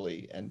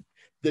quarterly, and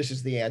this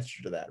is the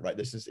answer to that, right?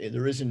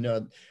 There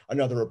isn't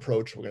another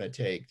approach we're going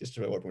to take, just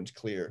so everyone's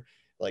clear.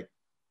 Like,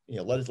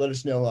 let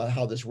us know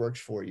how this works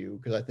for you,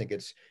 because I think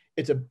it's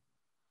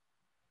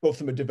both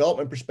from a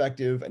development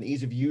perspective and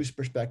ease of use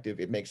perspective,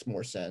 it makes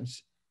more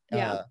sense.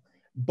 Yeah.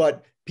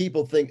 But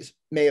people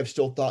may have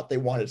still thought they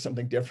wanted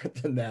something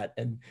different than that,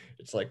 and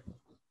it's like,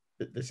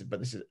 this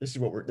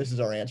is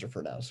our answer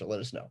for now. So let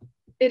us know.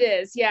 It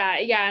is. Yeah.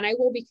 And I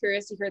will be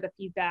curious to hear the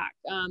feedback,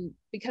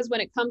 because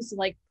when it comes to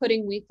like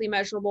putting weekly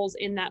measurables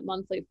in that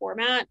monthly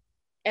format,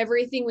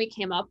 everything we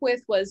came up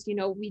with was,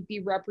 we'd be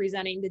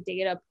representing the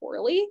data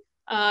poorly.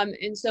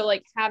 And so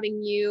like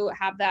having you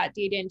have that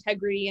data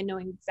integrity and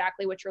knowing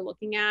exactly what you're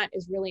looking at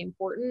is really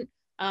important.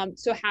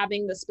 So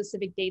having the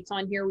specific dates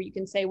on here where you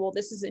can say, well,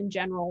 this is in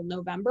general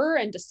November,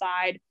 and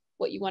decide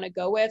what you want to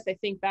go with. I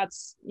think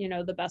that's,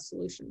 the best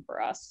solution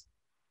for us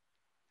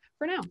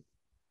for now.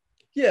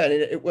 Yeah, and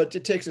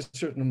it takes a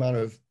certain amount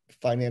of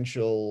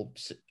financial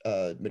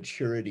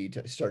maturity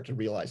to start to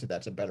realize that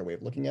that's a better way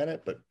of looking at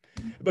it. But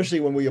especially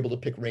when we're able to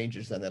pick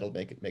ranges, then that'll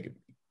make it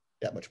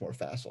that much more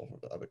facile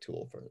of a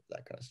tool for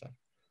that kind of stuff.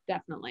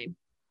 Definitely.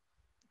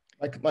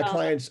 My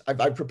clients,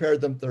 I've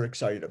prepared them. They're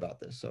excited about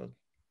this. So.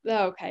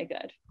 Okay,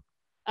 good.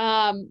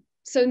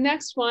 So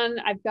next one,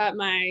 I've got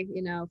my,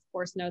 of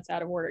course, notes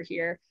out of order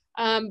here.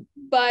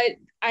 But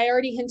I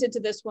already hinted to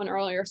this one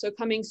earlier. So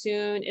coming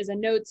soon is a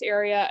notes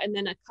area and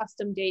then a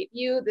custom date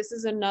view. This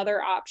is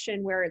another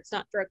option where it's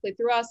not directly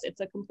through us.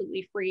 It's a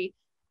completely free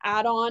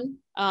add-on.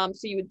 So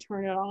you would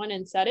turn it on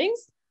in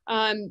settings.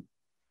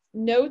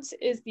 Notes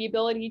is the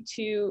ability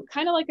to,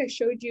 kind of like I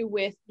showed you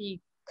with the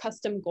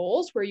custom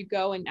goals, where you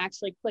go and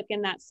actually click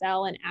in that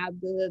cell and add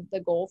the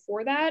goal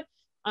for that.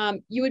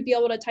 You would be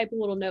able to type a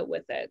little note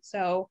with it.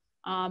 So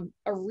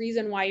a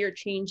reason why you're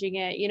changing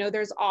it,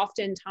 there's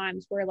often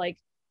times where like,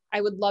 I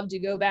would love to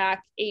go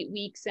back 8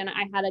 weeks and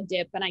I had a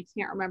dip and I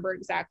can't remember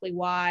exactly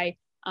why.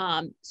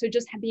 So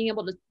just being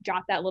able to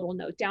jot that little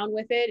note down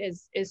with it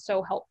is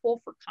so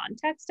helpful for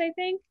context, I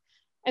think.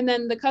 And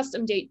then the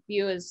custom date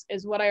view is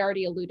what I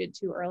already alluded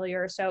to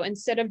earlier. So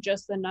instead of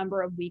just the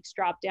number of weeks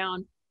drop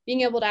down,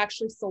 being able to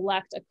actually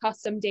select a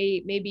custom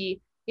date,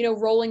 maybe,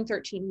 rolling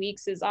 13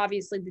 weeks is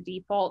obviously the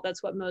default.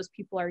 That's what most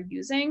people are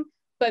using,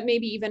 but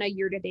maybe even a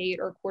year to date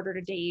or quarter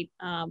to date,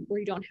 where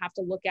you don't have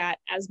to look at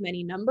as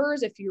many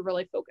numbers if you're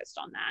really focused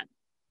on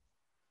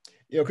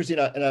that.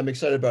 Christina, and I'm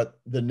excited about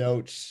the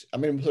notes.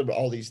 I'm going to put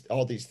all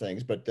these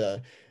things, but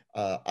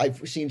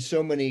I've seen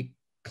so many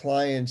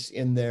clients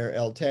in their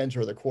L10s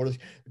or their quarters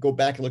go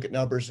back and look at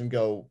numbers and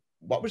go,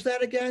 what was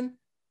that again?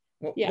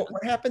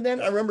 What happened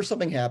then? I remember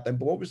something happened,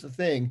 but what was the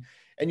thing?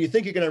 And you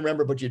think you're going to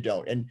remember, but you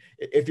don't. And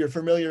if you're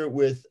familiar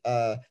with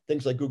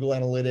things like Google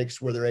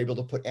Analytics, where they're able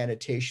to put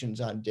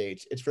annotations on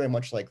dates, it's very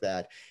much like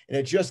that. And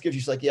it just gives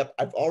you like, yep,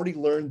 I've already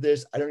learned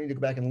this. I don't need to go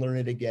back and learn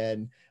it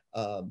again.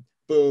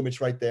 Boom, it's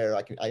right there.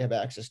 I have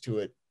access to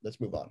it. Let's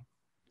move on.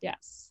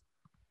 Yes.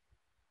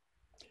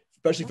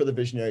 Especially for the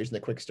visionaries and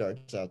the quick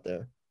starts out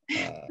there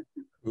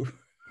who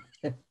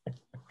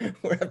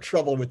have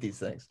trouble with these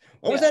things.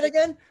 What was that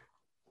again?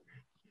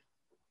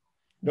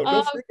 No,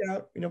 don't freak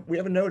out. We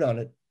have a note on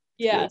it.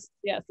 Yes,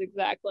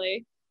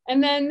 exactly.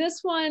 And then this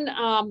one,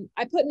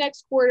 I put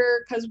next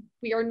quarter because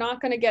we are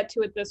not going to get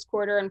to it this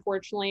quarter,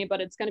 unfortunately,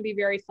 but it's going to be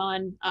very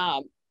fun.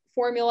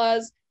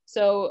 Formulas.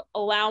 So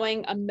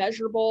allowing a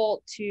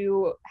measurable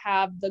to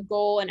have the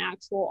goal and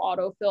actual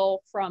autofill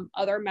from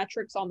other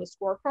metrics on the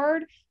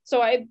scorecard.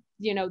 So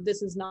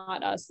this is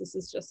not us. This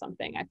is just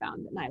something I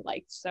found and I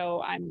liked.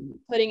 So I'm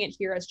putting it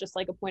here as just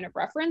like a point of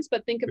reference,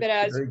 but think of it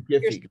as very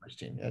gifty,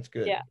 Christine. That's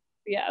good. Yeah.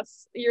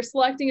 Yes. You're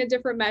selecting a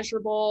different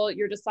measurable.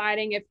 You're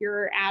deciding if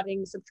you're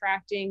adding,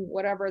 subtracting,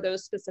 whatever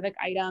those specific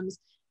items.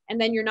 And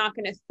then you're not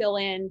going to fill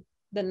in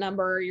the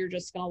number. You're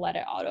just going to let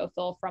it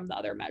autofill from the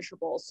other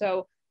measurable.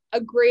 So a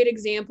great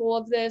example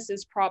of this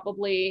is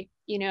probably,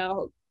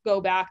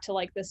 go back to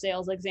like the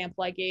sales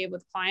example I gave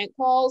with client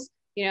calls.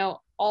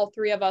 All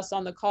three of us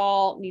on the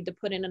call need to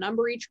put in a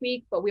number each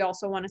week, but we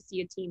also want to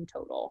see a team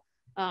total.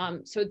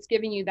 So it's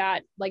giving you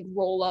that like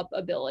roll up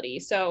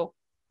ability. So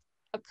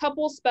a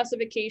couple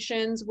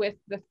specifications with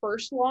the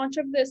first launch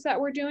of this that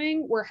we're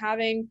doing. We're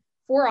having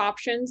 4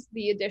 options: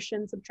 the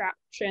addition,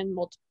 subtraction,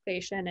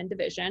 multiplication, and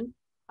division.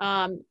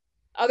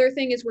 Other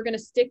thing is we're going to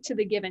stick to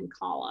the given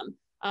column.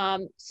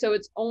 So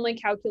it's only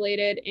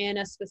calculated in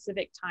a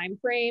specific time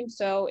frame.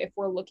 So if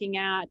we're looking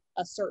at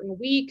a certain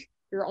week,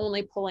 you're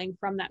only pulling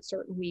from that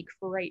certain week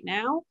for right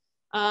now.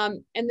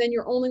 And then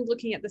you're only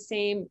looking at the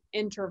same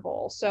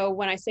interval. So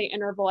when I say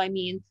interval, I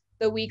mean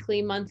the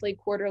weekly, monthly,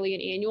 quarterly,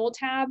 and annual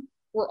tab.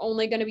 We're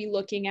only going to be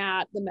looking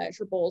at the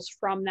measurables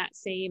from that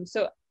same.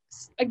 So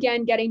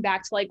again, getting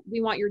back to like,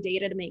 we want your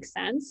data to make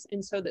sense.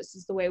 And so this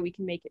is the way we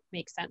can make it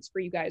make sense for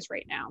you guys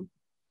right now.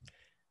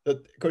 Of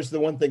course, the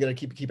one thing that I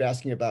keep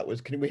asking about was,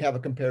 can we have a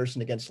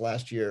comparison against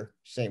last year,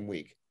 same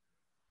week?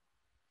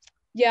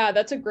 Yeah,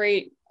 that's a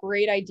great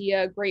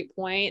idea. Great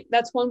point.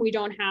 That's one we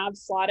don't have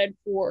slotted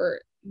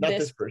for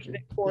this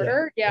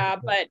quarter. Yeah,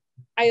 but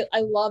I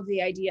love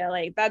the idea.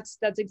 Like that's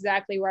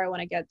exactly where I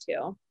want to get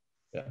to.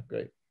 Yeah,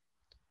 great.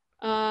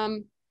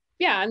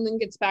 Yeah, and then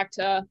gets back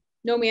to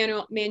no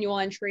manual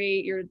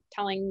entry. You're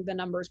telling the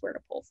numbers where to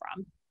pull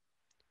from.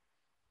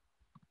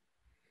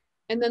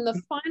 And then the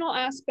final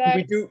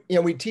aspect.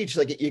 We teach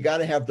like you got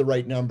to have the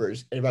right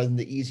numbers rather than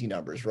the easy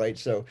numbers, right?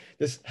 So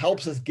this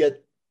helps us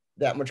get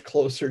that much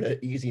closer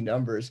to easy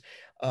numbers.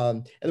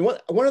 And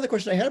one other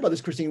question I had about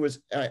this, Christine, was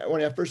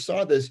when I first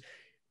saw this,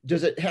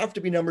 does it have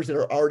to be numbers that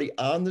are already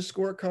on the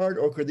scorecard,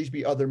 or could these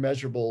be other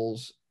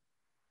measurables?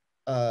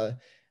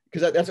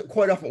 Because that's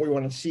quite often what we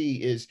want to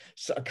see is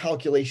a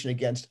calculation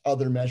against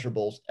other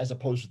measurables as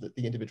opposed to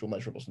the individual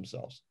measurables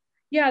themselves.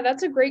 Yeah,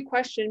 that's a great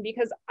question,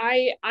 because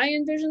I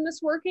envision this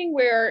working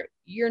where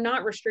you're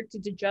not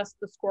restricted to just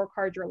the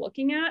scorecard you're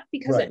looking at,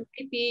 because It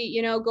might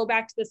be, go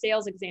back to the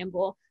sales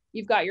example.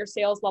 You've got your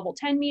sales level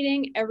 10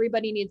 meeting.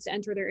 Everybody needs to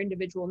enter their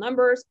individual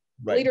numbers.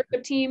 Right.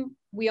 Leadership team,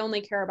 we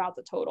only care about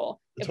the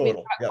total. If we've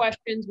got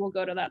questions, we'll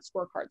go to that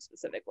scorecard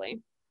specifically.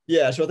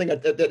 Yeah, so I think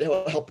that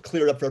will help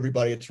clear it up for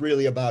everybody. It's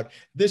really about,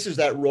 this is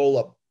that roll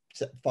up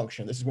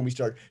function. This is when we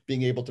start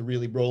being able to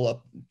really roll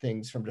up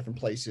things from different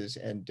places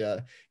and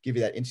give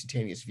you that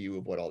instantaneous view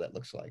of what all that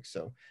looks like.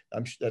 So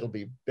I'm sure that'll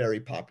be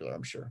very popular,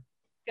 I'm sure.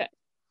 Good.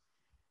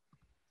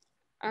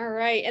 All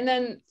right, and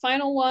then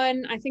final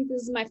one, I think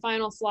this is my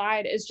final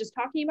slide, is just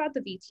talking about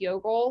the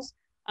VTO goals.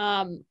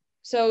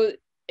 So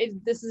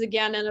this is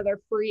again another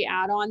free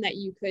add-on that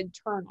you could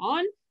turn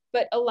on,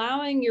 but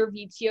allowing your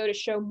VTO to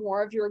show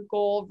more of your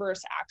goal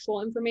versus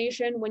actual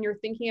information when you're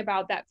thinking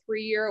about that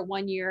 3-year,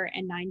 1-year,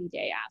 and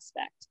 90-day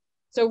aspect.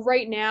 So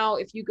right now,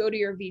 if you go to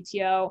your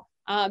VTO,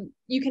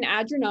 you can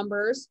add your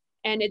numbers,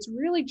 and it's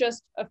really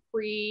just a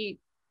free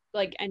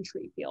like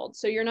entry field.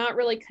 So you're not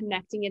really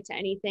connecting it to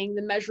anything.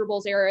 The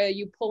measurables area,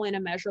 you pull in a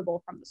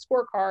measurable from the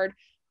scorecard.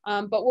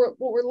 But what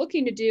we're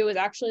looking to do is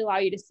actually allow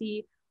you to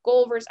see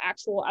goal versus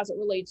actual as it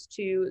relates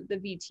to the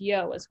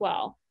VTO as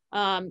well.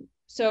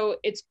 So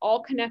it's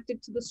all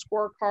connected to the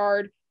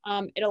scorecard.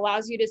 It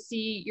allows you to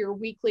see your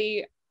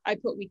weekly, I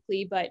put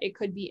weekly, but it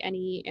could be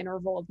any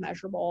interval of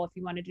measurable if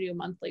you wanted to do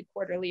monthly,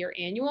 quarterly, or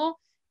annual,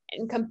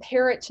 and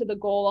compare it to the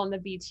goal on the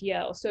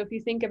VTO. So if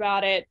you think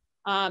about it,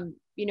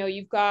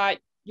 you've got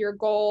your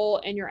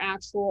goal and your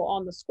actual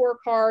on the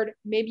scorecard.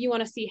 Maybe you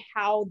want to see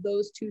how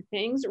those two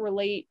things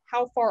relate.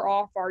 How far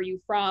off are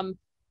you from,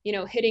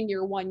 hitting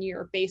your 1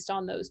 year based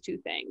on those two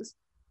things?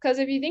 Because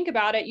if you think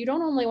about it, you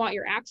don't only want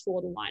your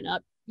actual to line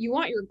up, you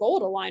want your goal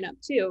to line up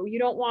too. You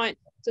don't want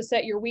to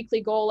set your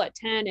weekly goal at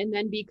 10 and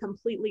then be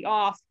completely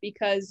off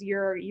because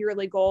your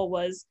yearly goal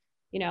was,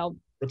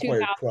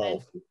 required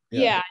 12.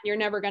 Yeah, you're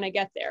never going to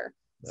get there.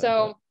 Okay.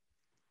 So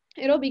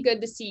it'll be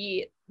good to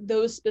see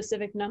those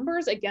specific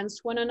numbers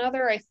against one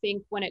another, I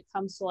think, when it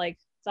comes to like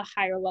the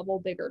higher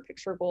level, bigger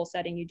picture goal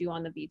setting you do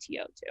on the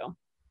VTO too.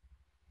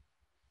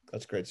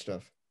 That's great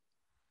stuff.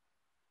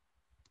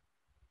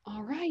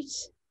 All right.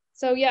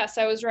 So yes,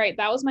 I was right.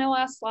 That was my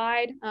last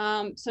slide.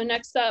 So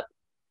next up,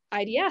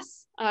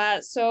 IDS.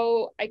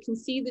 So I can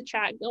see the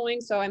chat going.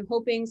 So I'm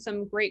hoping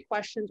some great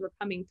questions were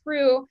coming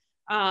through.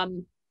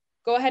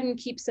 Go ahead and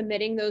keep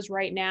submitting those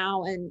right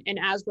now. And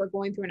as we're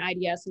going through an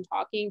IDS and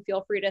talking,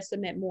 feel free to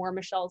submit more.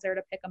 Michelle's there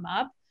to pick them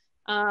up.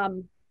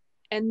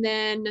 And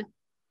then,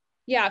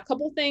 yeah, a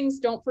couple things.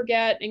 Don't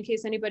forget, in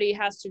case anybody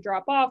has to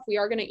drop off, we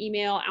are going to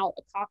email out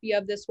a copy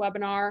of this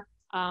webinar.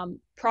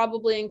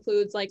 Probably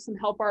includes like some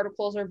help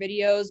articles or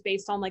videos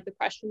based on like the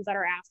questions that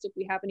are asked if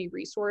we have any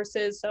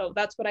resources. So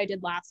that's what I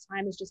did last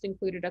time, is just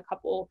included a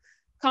couple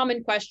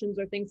common questions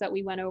or things that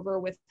we went over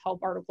with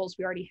help articles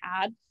we already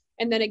had.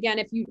 And then again,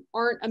 if you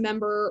aren't a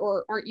member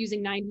or aren't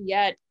using 90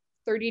 yet,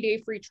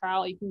 30-day free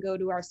trial, you can go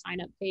to our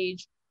sign up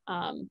page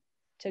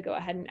to go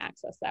ahead and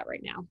access that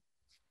right now.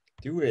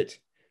 Do it.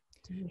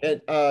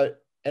 And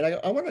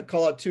I want to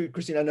call out too,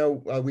 Christine. I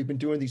know we've been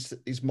doing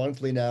these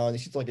monthly now, and it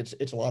seems like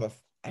it's a lot of.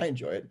 I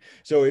enjoy it.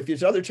 So if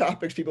there's other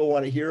topics people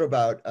want to hear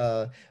about,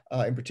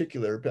 in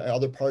particular,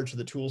 other parts of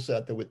the tool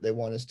set that they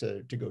want us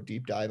to go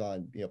deep dive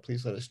on,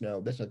 please let us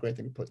know. That's a great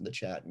thing to put in the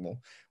chat, and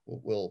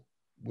we'll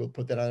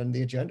put that on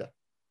the agenda.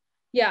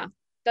 Yeah,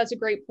 that's a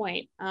great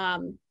point.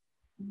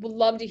 Would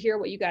love to hear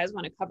what you guys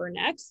want to cover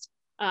next.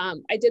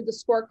 I did the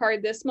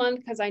scorecard this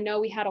month because I know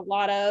we had a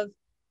lot of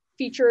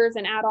features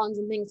and add-ons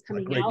and things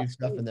coming great out. Great new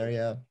stuff in there,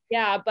 yeah.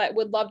 Yeah, but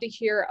would love to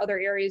hear other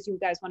areas you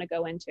guys want to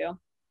go into.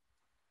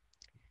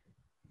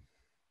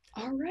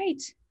 All right.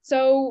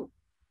 So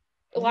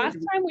last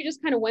time we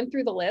just kind of went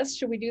through the list.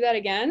 Should we do that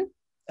again?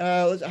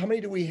 How many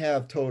do we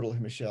have total,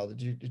 Michelle?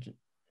 Did you?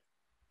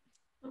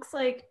 Looks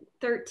like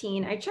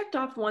 13. I checked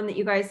off one that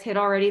you guys hit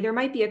already. There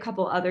might be a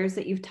couple others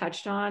that you've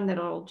touched on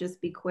that'll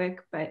just be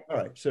quick, but. All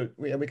right. So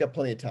we got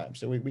plenty of time.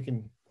 So we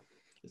can,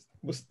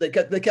 they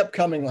kept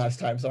coming last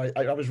time. So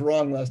I was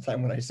wrong last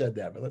time when I said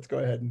that, but let's go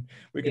ahead and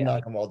we can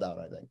knock them all down,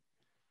 I think.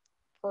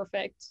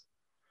 Perfect.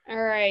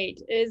 All right.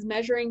 Is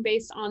measuring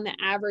based on the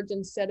average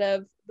instead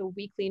of the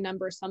weekly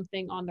number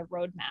something on the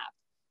roadmap?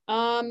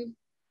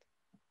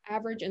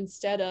 Average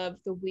instead of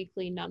the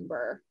weekly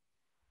number.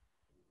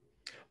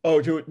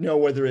 Oh, to know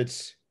whether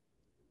it's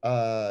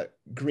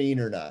green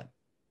or not.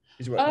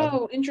 Is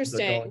what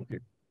interesting.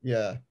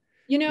 Yeah.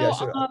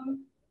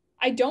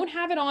 I don't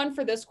have it on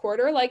for this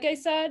quarter, like I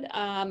said,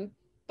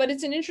 but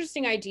it's an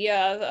interesting idea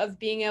of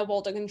being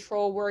able to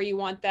control where you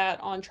want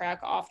that on track,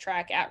 off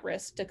track, at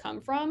risk to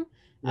come from.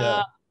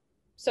 Yeah.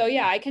 So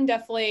yeah, I can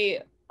definitely,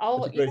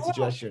 That's a great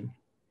suggestion.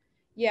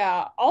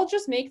 Yeah, I'll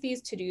just make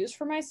these to-dos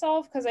for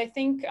myself because I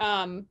think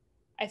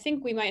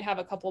we might have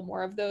a couple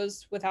more of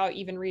those without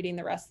even reading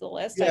the rest of the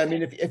list. Yeah, I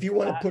mean, if you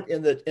want to put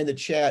in the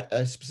chat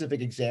a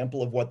specific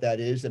example of what that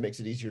is, that makes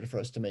it easier for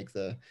us to make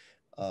the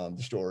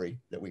story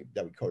that we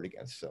code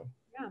against. So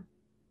yeah,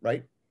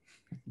 right?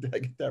 Did I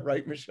get that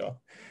right,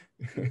 Michelle?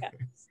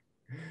 Yes.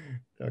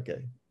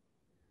 Okay.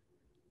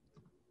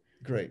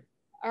 Great.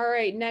 All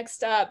right,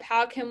 next up,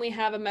 how can we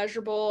have a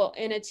measurable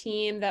in a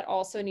team that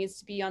also needs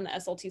to be on the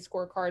SLT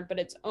scorecard, but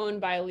it's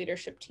owned by a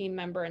leadership team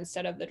member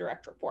instead of the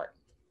direct report?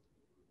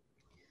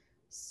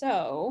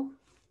 So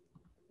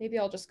maybe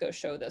I'll just go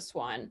show this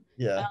one.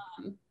 Yeah.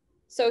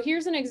 So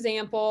here's an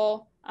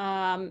example.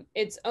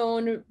 It's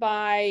owned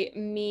by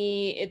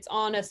me. It's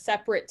on a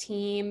separate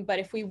team, but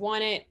if we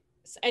want it,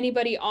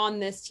 anybody on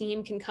this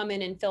team can come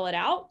in and fill it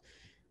out.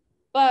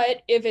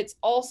 But if it's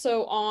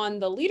also on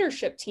the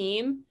leadership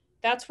team,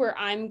 that's where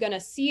I'm going to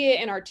see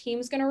it and our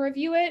team's going to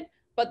review it.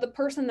 But the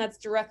person that's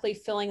directly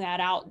filling that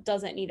out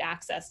doesn't need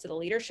access to the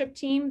leadership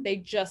team. They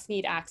just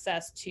need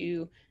access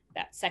to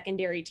that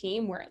secondary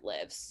team where it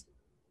lives.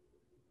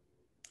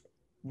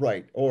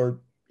 Right. Or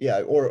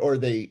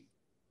they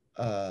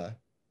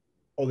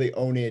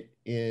own it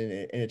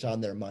and it's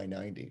on their My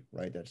 90,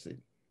 right?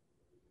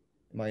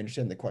 Am I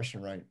understanding the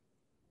question right?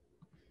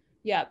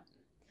 Yeah.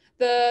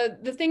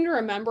 The thing to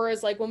remember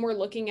is like when we're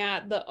looking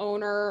at the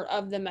owner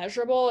of the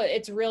measurable,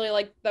 it's really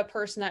like the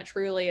person that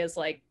truly is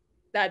like,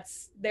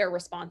 that's their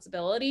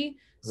responsibility.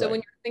 So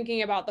when you're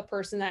thinking about the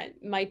person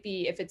that might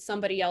be, if it's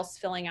somebody else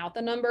filling out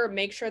the number,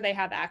 make sure they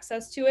have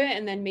access to it.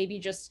 And then maybe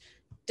just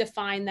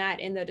define that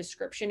in the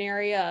description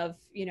area of,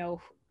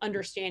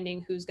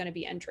 understanding who's going to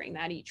be entering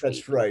that each week.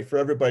 That's right. For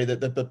everybody,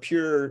 that the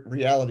pure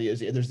reality is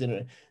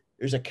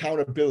there's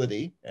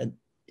accountability and,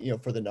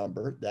 for the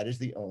number, that is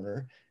the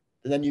owner.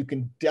 And then you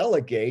can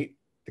delegate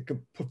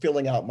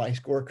filling out my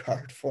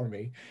scorecard for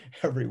me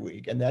every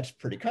week. And that's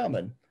pretty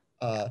common,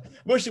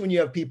 mostly when you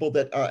have people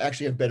that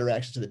actually have better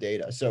access to the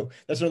data. So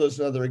that's one of those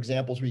other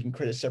examples where you can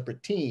create a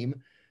separate team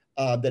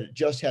that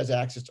just has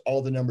access to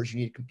all the numbers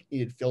you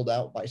need filled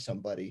out by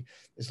somebody.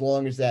 As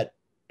long as that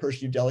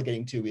person you're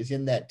delegating to is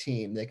in that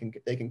team, they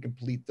can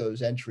complete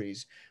those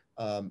entries,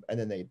 and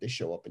then they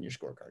show up in your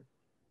scorecard.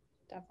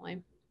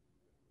 Definitely.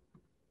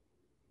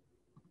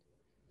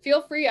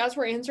 Feel free, as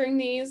we're answering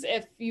these,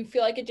 if you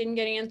feel like it didn't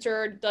get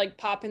answered, like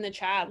pop in the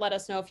chat, let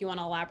us know if you want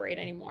to elaborate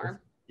anymore.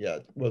 Yeah,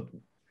 well,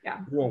 yeah,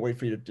 we won't wait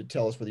for you to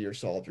tell us whether you're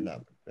solved or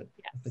not, but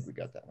yes. I think we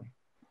got that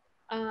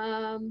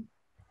one.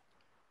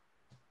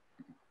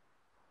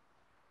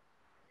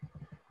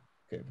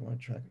 Okay, if you want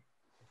to track it.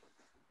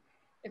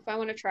 If I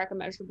want to track a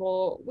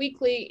measurable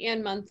weekly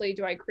and monthly,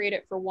 do I create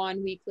it for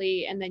one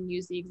weekly and then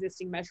use the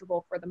existing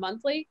measurable for the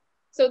monthly?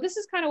 So this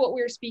is kind of what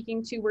we were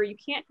speaking to, where you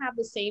can't have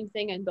the same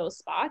thing in both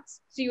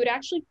spots. So you would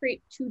actually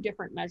create two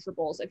different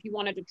measurables if you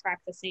wanted to track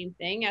the same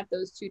thing at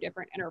those two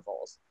different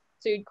intervals.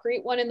 So you'd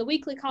create one in the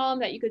weekly column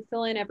that you could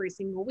fill in every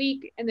single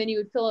week. And then you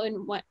would fill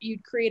in what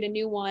you'd create a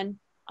new one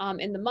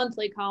in the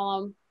monthly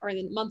column or in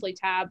the monthly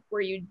tab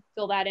where you'd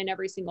fill that in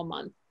every single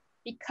month.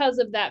 Because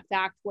of that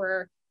fact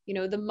where, you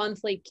know, the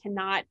monthly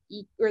cannot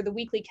or the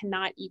weekly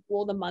cannot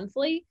equal the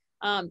monthly.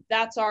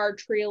 That's our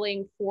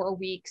trailing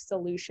 4-week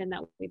solution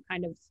that we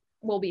kind of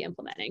will be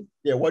implementing.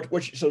 Yeah.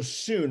 So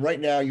soon, right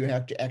now, you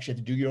have to actually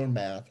have to do your own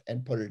math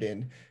and put it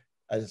in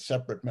as a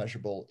separate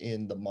measurable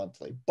in the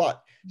monthly.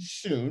 But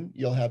soon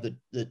you'll have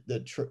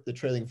the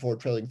trailing 4,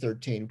 trailing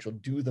 13, which will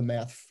do the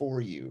math for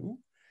you.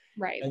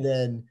 Right. And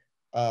then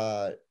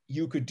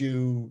you could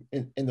do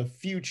in the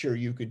future,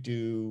 you could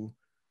do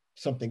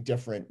something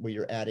different where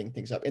you're adding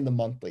things up. In the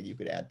monthly, you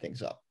could add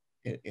things up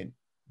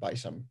by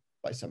some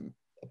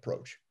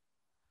approach.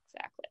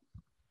 Exactly.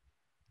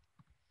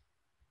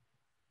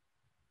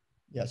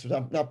 Yeah,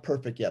 so not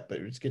perfect yet, but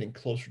it's getting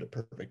closer to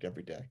perfect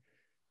every day,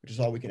 which is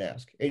all we can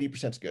ask.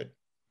 80% is good.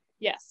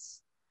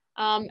 Yes.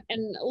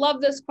 And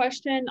love this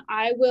question.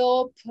 I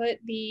will put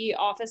the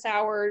office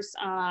hours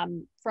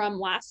from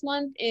last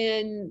month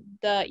in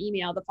the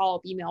email, the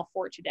follow-up email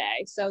for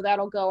today. So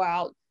that'll go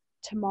out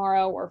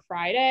tomorrow or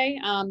Friday.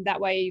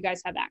 That way you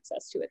guys have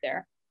access to it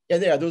there.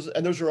 Yeah, those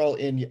are all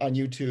on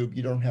YouTube.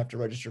 You don't have to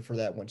register for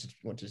that once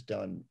it's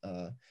done.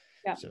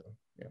 Yeah. So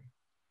yeah.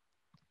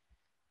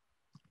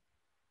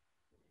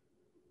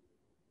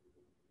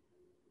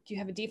 Do you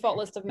have a default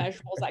list of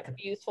measurables that could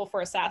be useful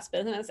for a SaaS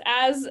business?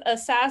 As a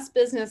SaaS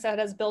business that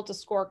has built a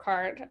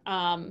scorecard,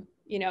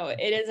 you know,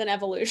 it is an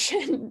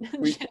evolution.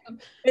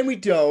 We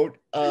don't.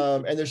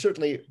 And there's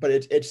certainly, but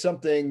it's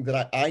something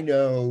that I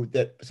know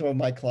that some of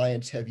my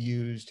clients have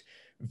used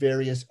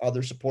various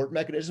other support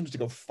mechanisms to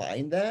go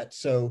find that.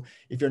 So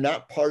if you're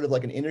not part of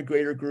like an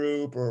integrator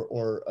group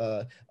or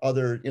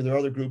other, you know, there are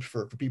other groups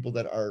for people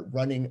that are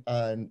running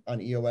on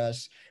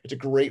EOS, it's a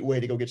great way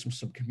to go get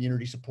some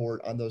community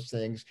support on those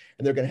things.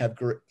 And they're going to have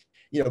great,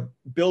 you know,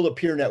 build a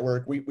peer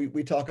network.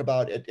 We talk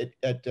about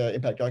at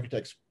Impact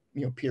Architects,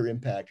 you know, peer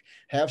impact.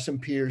 Have some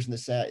peers in the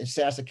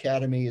SaaS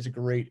Academy is a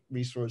great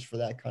resource for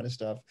that kind of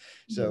stuff.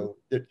 Mm-hmm. So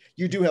that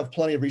you do have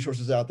plenty of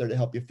resources out there to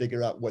help you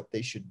figure out what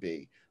they should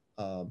be.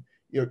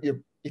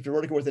 If you're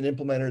working with an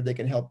implementer, they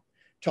can help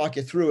talk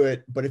you through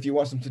it. But if you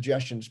want some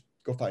suggestions,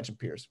 go find some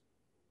peers.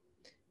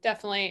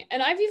 Definitely.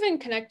 And I've even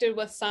connected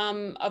with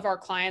some of our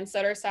clients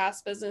that are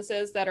SaaS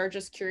businesses that are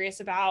just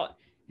curious about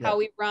how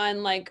we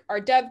run like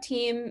our dev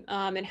team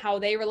and how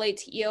they relate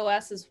to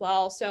EOS as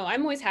well. So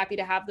I'm always happy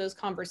to have those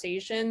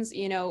conversations.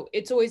 You know,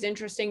 it's always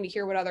interesting to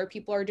hear what other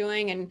people are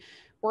doing. And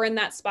we're in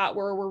that spot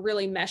where we're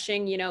really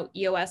meshing, you know,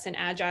 EOS and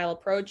agile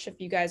approach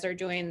if you guys are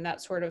doing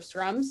that sort of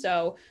Scrum.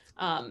 So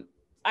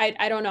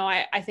I don't know.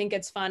 I think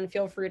it's fun.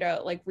 Feel free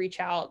to like reach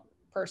out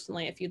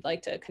personally if you'd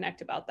like to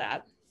connect about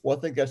that. Well,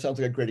 I think that sounds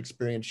like a great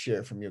experience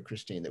share from you,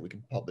 Christine, that we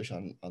can publish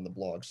on the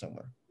blog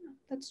somewhere.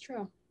 That's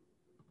true.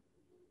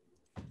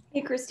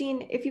 Hey,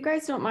 Christine, if you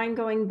guys don't mind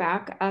going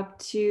back up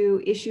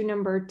to issue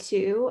number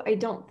 2, I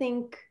don't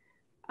think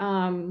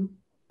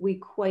we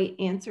quite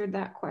answered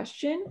that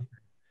question.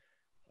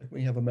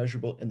 We have a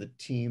measurable in the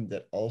team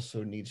that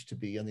also needs to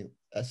be on the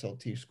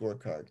SLT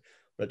scorecard,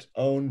 but it's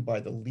owned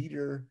by the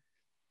leader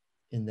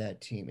in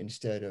that team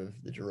instead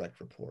of the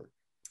direct report.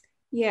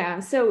 Yeah,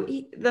 so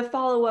the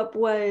follow-up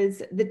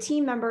was the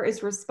team member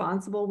is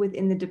responsible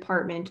within the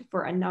department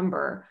for a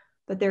number,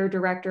 but their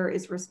director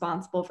is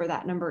responsible for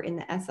that number in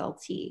the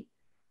SLT.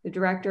 The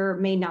director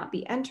may not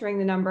be entering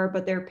the number,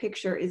 but their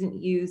picture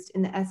isn't used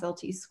in the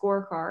SLT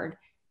scorecard,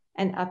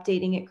 and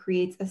updating it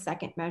creates a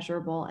second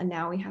measurable, and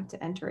now we have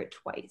to enter it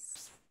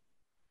twice.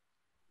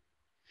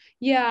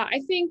 Yeah, I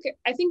think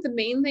the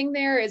main thing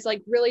there is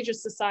like really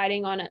just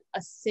deciding on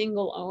a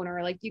single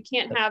owner. Like you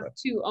can't have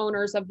two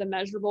owners of the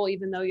measurable,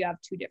 even though you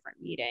have 2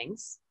 different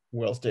meetings.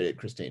 Well stated,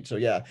 Christine. So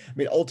yeah, I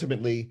mean,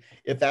 ultimately,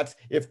 if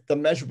the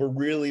measurable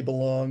really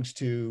belongs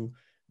to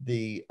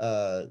the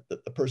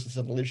person that's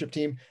on the leadership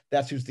team,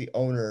 that's who's the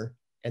owner,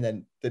 and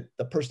then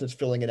the person that's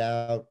filling it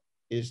out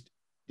is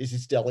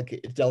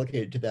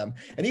delegated to them.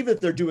 And even if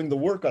they're doing the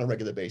work on a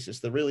regular basis,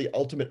 the really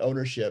ultimate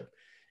ownership.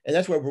 And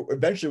that's why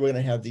eventually we're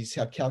going to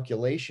have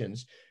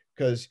calculations,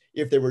 because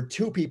if there were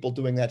 2 people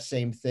doing that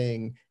same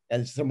thing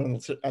and someone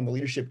on the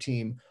leadership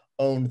team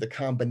owned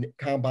the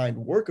combined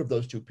work of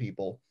those 2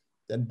 people,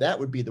 then that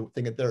would be the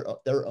thing that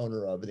they're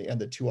owner of, and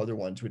the 2 other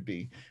ones would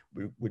be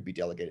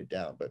delegated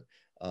down. But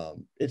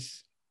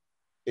it's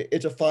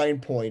a fine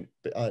point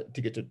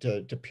to get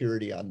to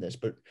purity on this.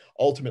 But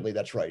ultimately,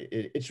 that's right.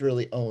 It's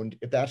really owned.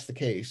 If that's the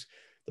case,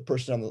 the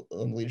person on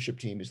the leadership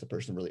team is the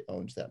person who really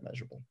owns that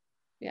measurable.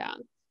 Yeah.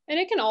 And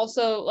it can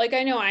also, like,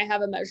 I know I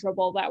have a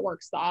measurable that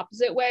works the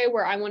opposite way,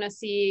 where I want to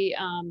see,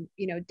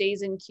 you know,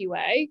 days in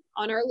QA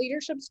on our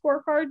leadership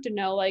scorecard to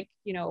know, like,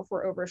 you know, if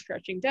we're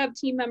overstretching dev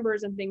team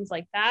members and things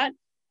like that.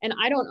 And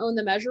I don't own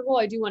the measurable.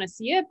 I do want to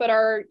see it, but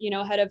our, you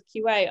know, head of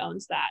QA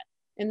owns that,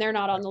 and they're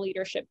not on the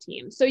leadership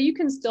team. So you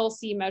can still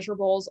see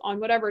measurables on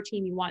whatever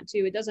team you want to.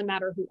 It doesn't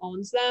matter who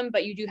owns them,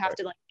 but you do have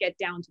to like get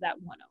down to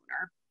that one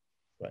owner.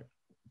 Right.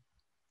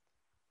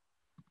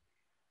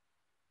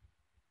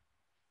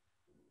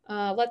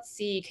 Let's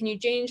see, can you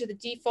change the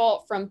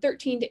default from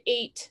 13 to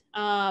 8?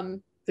 I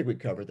think we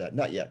covered that.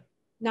 Not yet.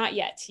 Not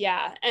yet,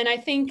 yeah. And I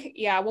think,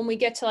 yeah, when we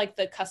get to like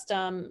the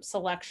custom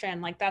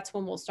selection, like that's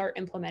when we'll start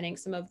implementing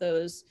some of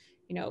those,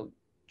 you know,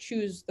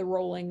 choose the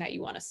rolling that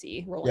you want to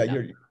see.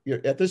 Yeah,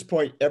 you're at this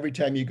point, every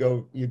time you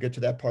get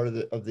to that part of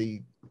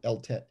the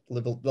L10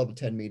 level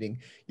 10 meeting,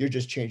 you're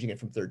just changing it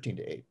from 13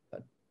 to 8.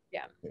 But,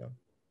 yeah. You know,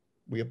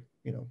 we have,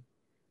 you know.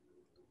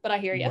 But I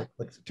hear you.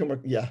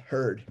 Yeah,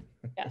 heard.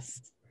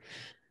 Yes.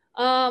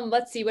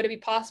 Let's see, would it be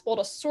possible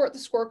to sort the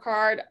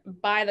scorecard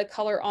by the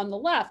color on the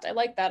left? I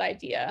like that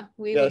idea.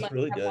 We would like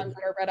really to have good. ones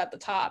that are red at the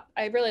top.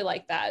 I really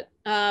like that.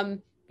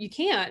 You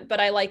can't, but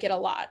I like it a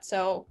lot.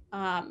 So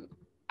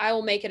I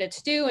will make it a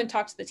to-do and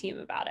talk to the team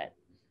about it.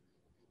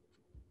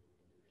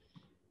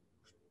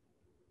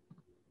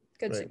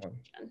 Good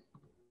suggestion.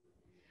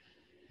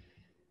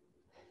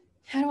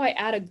 How do I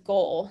add a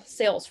goal,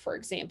 sales, for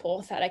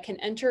example, that I can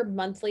enter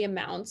monthly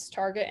amounts,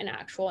 target and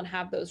actual, and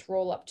have those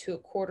roll up to a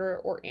quarter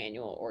or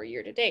annual or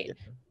year to date?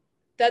 Yeah.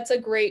 That's a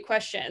great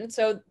question.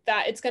 So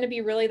that it's going to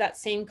be really that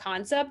same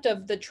concept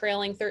of the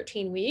trailing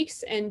 13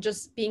 weeks and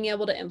just being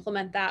able to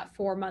implement that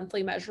for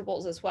monthly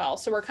measurables as well.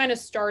 So we're kind of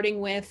starting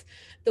with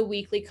the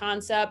weekly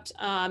concept.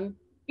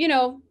 You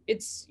know,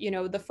 it's, you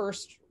know, the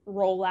first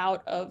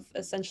rollout of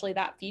essentially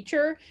that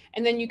feature.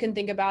 And then you can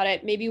think about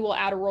it. Maybe we'll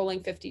add a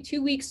rolling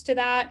 52 weeks to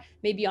that.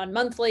 Maybe on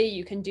monthly,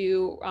 you can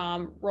do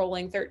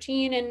rolling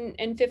 13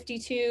 and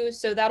 52.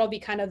 So that'll be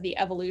kind of the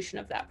evolution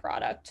of that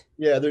product.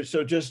 Yeah.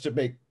 So just to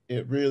make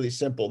it really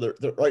simple,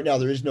 right now,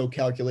 there is no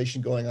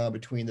calculation going on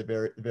between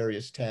the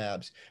various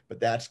tabs, but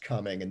that's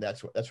coming. And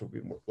that's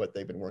what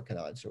they've been working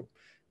on. So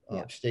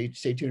yeah. Stay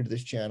tuned to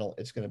this channel.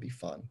 It's going to be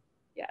fun.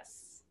 Yes.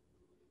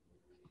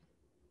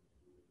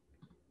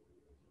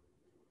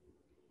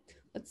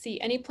 Let's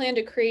see, any plan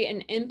to create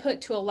an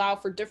input to allow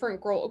for different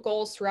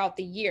goals throughout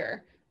the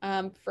year?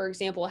 For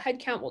example, a head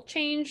count will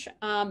change.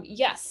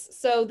 Yes,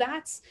 so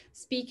that's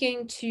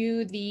speaking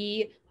to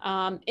the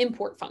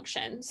import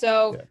function.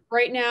 So yeah.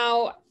 Right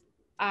now,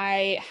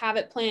 I have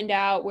it planned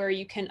out where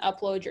you can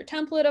upload your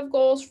template of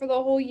goals for the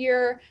whole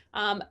year.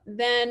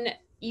 Then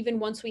even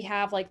once we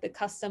have like the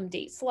custom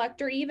date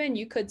selector, even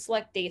you could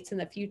select dates in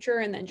the future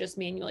and then just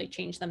manually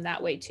change them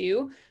that way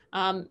too.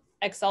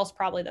 Excel's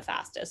probably the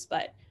fastest,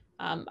 but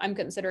I'm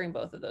considering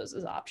both of those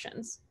as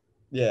options.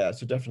 Yeah,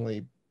 so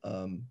definitely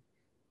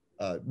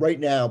right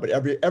now, but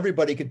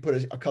everybody could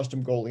put a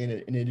custom goal in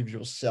an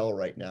individual cell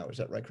right now. Is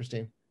that right,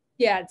 Christine?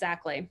 Yeah,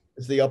 exactly.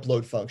 It's the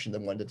upload function, the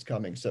one that's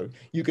coming. So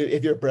you could,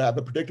 if you have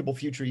a predictable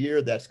future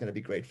year, that's going to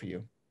be great for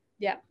you.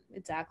 Yeah,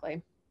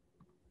 exactly.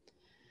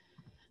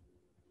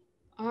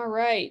 All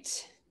right.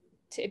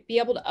 To be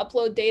able to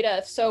upload data,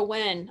 if so,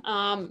 when?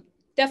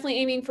 Definitely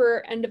aiming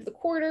for end of the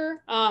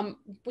quarter.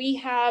 We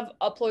have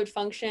upload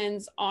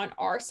functions on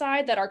our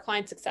side that our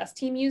client success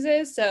team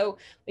uses. So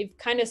we've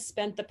kind of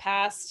spent the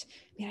past,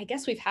 I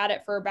guess we've had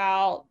it for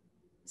about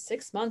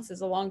 6 months,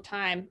 is a long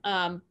time.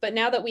 But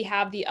now that we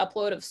have the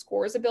upload of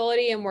scores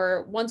ability and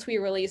once we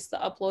release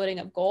the uploading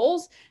of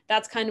goals,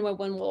 that's kind of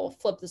when we'll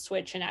flip the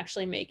switch and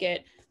actually make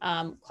it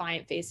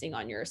client facing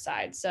on your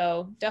side.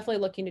 So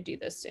definitely looking to do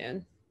this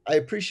soon. I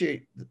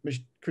appreciate,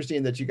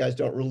 Christine, that you guys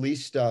don't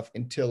release stuff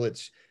until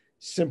it's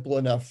simple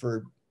enough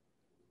for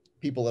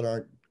people that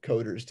aren't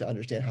coders to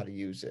understand how to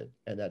use it.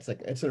 And it's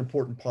an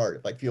important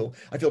part. I feel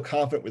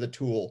confident with a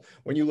tool.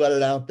 When you let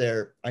it out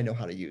there, I know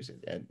how to use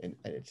it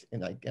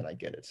and I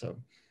get it. So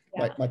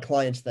yeah. my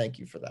clients thank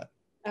you for that.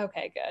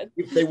 Okay, good.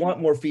 They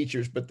want more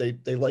features, but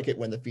they like it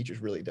when the feature's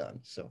really done.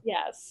 So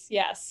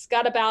yes.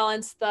 Got to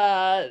balance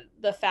the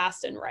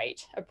fast and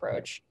right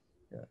approach.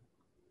 Yeah.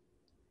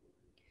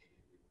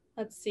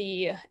 Let's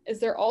see, is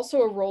there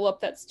also a roll-up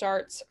that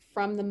starts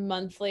from the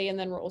monthly and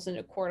then rolls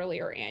into quarterly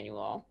or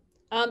annual?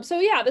 So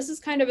yeah, this is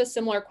kind of a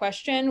similar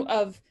question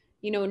of,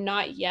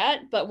 not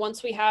yet, but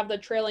once we have the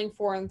trailing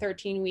 4 and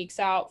 13 weeks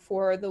out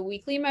for the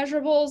weekly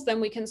measurables, then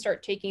we can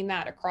start taking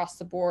that across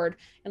the board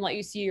and let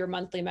you see your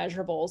monthly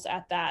measurables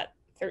at that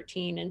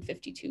 13 and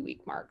 52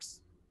 week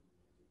marks.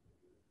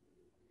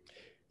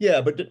 Yeah,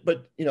 but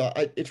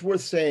it's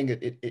worth saying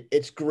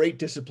it's great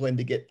discipline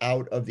to get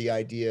out of the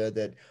idea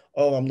that,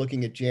 oh, I'm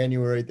looking at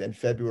January, then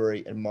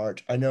February and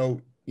March. I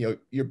know,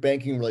 your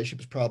banking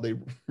relationships probably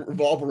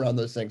revolve around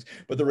those things,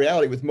 but the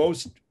reality with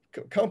most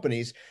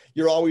companies,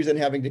 you're always then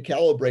having to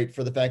calibrate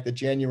for the fact that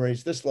January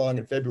is this long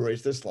and February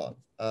is this long.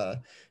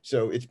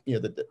 So it's,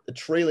 the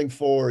trailing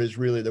 4 is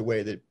really the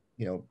way that,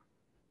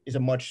 is a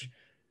much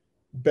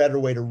better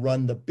way to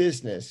run the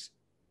business.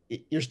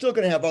 You're still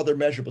going to have other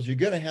measurables. You're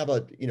going to have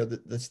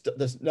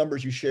the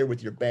numbers you share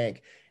with your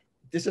bank.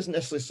 This doesn't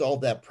necessarily solve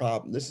that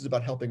problem. This is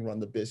about helping run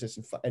the business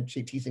and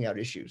teasing out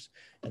issues.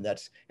 And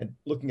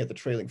looking at the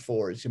trailing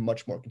 4 is a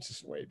much more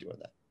consistent way of doing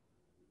that.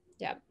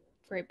 Yeah,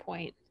 great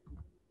point.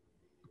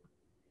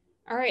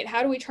 All right,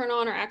 how do we turn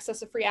on or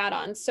access a free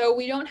add-on? So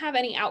we don't have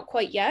any out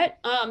quite yet.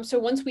 So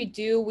once we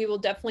do, we will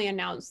definitely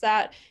announce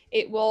that.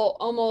 It will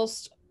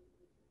almost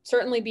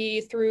certainly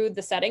be through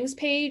the settings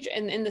page,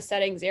 and in the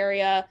settings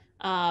area,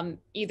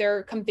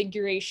 either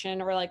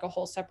configuration or like a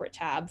whole separate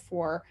tab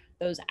for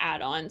those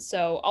add-ons.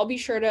 So I'll be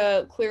sure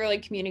to clearly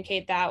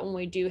communicate that when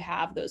we do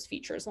have those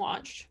features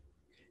launched.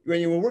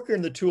 When you were working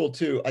on the tool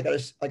too, I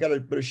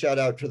gotta put a shout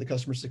out to the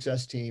customer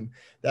success team.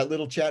 That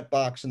little chat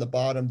box in the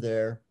bottom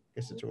there, I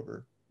guess it's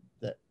over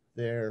that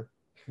there.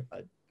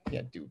 I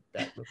can't do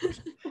that.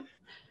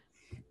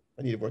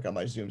 I need to work on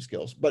my Zoom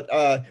skills, but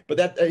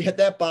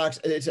that box,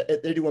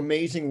 they do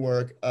amazing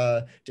work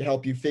to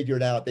help you figure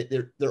it out.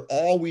 They're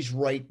always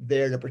right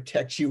there to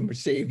protect you and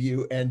save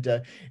you.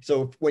 And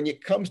so when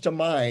it comes to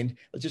mind,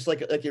 just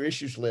like your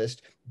issues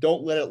list,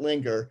 don't let it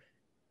linger.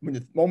 When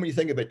the moment you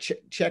think of it,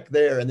 check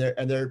there, and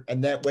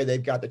that way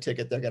they've got the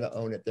ticket. They're going to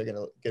own it. They're going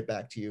to get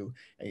back to you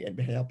and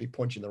help you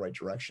point you in the right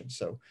direction.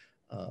 So,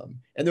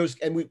 and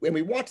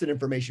we want that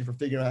information for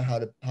figuring out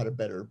how to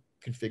better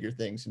configure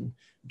things and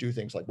do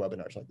things like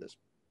webinars like this.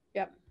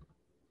 Yep.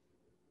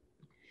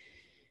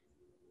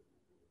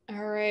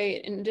 All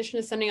right. In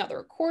addition to sending out the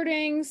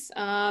recordings,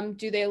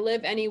 do they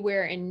live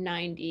anywhere in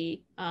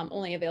 90?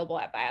 Only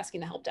available by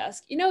asking the help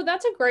desk.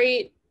 That's a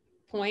great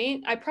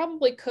point. I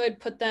probably could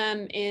put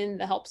them in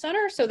the help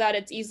center so that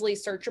it's easily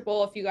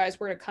searchable if you guys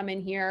were to come in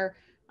here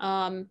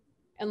and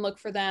look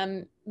for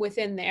them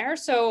within there.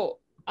 So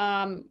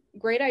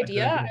great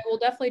idea. I will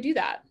definitely do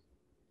that.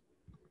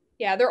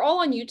 Yeah, they're all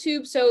on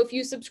YouTube. So if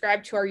you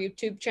subscribe to our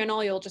YouTube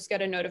channel, you'll just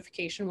get a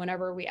notification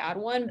whenever we add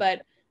one.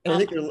 But and I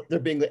think they're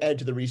being added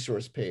to the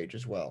resource page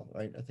as well,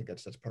 right? I think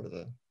that's part of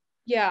the.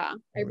 Yeah,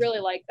 I really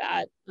like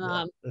that.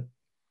 Yeah,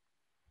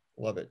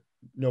 love it.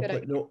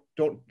 No,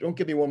 don't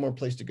give me one more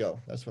place to go.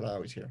 That's what I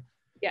always hear.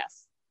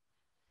 Yes.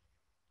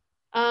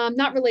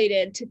 Not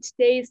related to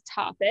today's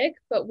topic,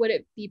 but would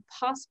it be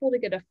possible to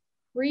get a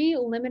free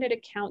limited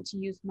account to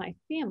use my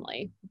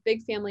family?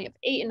 Big family of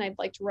 8, and I'd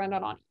like to run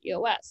it on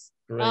EOS.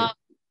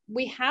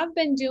 We have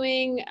been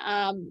doing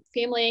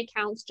family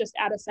accounts just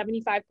at a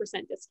 75%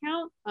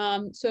 discount.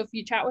 So if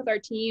you chat with our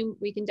team,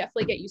 we can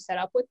definitely get you set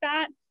up with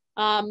that.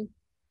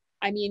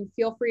 I mean,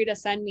 feel free to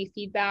send me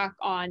feedback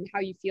on how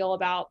you feel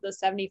about the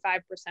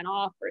 75%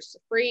 off versus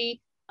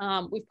free.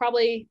 We've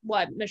probably,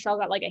 Michelle,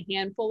 got like a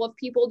handful of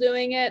people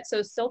doing it.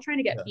 So still trying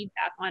to get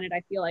feedback on it,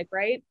 I feel like,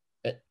 right?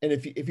 And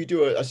if you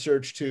do a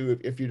search too,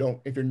 if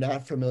you're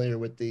not familiar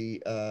with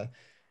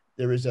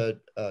there is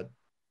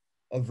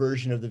a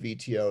version of the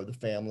VTO, the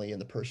family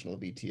and the personal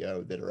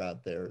VTO that are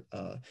out there.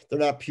 They're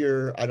not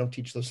pure. I don't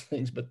teach those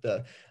things, but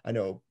I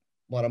know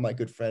a lot of my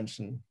good friends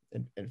and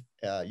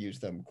use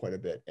them quite a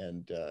bit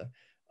and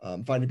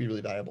find it to be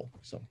really valuable.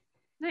 So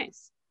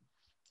nice.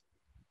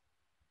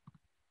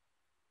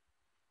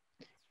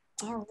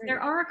 All right.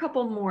 There are a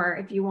couple more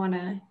if you want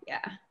to. Yeah.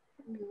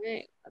 All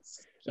right.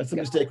 That's the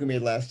mistake we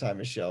made last time,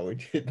 Michelle. We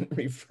didn't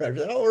refresh.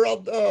 We're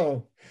all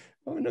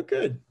no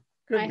good.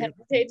 I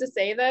hesitate to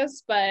say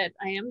this, but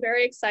I am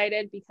very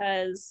excited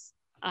because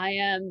I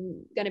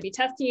am going to be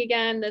testing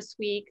again this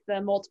week the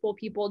multiple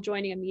people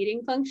joining a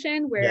meeting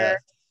function where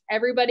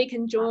everybody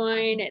can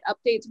join. It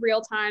updates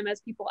real time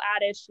as people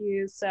add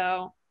issues.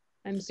 So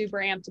I'm super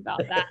amped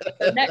about that.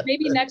 So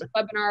maybe next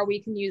webinar we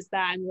can use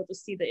that and we'll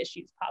just see the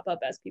issues pop up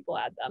as people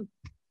add them.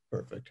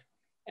 Perfect.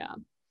 Yeah.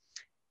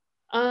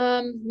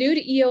 New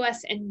to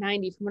EOS and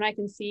 90, from what I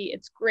can see,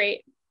 it's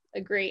great.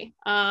 Agree.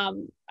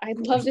 I'd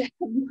love to have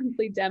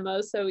monthly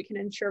demos so we can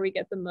ensure we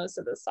get the most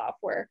of the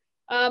software.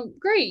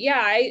 Great. Yeah,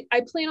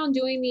 I plan on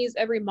doing these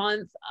every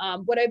month.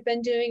 What I've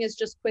been doing is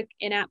just quick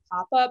in-app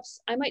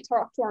pop-ups. I might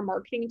talk to our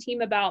marketing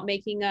team about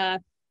making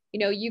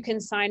you can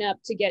sign up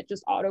to get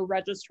just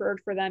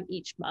auto-registered for them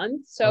each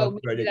month. So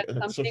maybe that's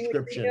something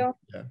we can do.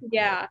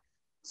 Yeah.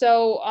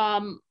 So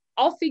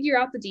I'll figure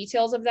out the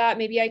details of that.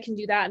 Maybe I can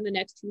do that in the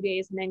next 2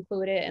 days and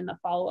include it in the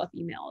follow-up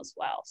email as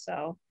well.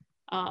 So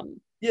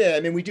yeah,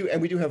 I mean, we do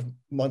have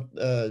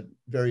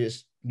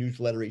various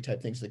newslettery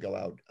type things that go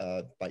out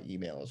by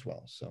email as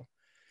well. So,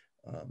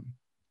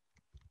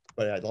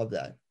 but I love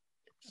that.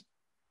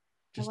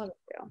 Just I love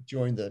it too.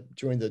 Join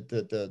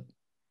the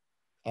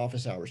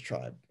office hours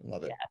tribe. I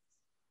love it. Yes.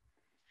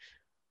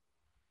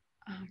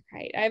 All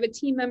right. I have a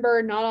team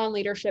member not on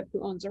leadership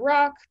who owns a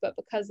rock, but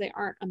because they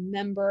aren't a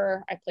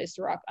member, I placed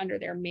the rock under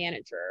their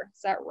manager.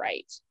 Is that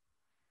right?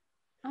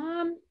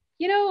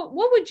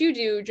 What would you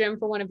do, Jim,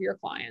 for one of your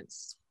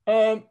clients?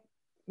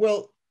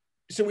 Well,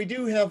 so we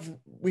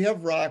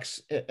have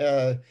rocks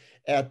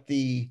at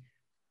the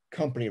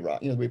company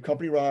rock. We have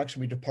company rocks,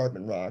 we have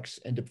department rocks,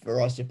 and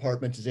for us,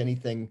 departments is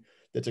anything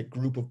that's a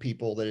group of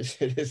people that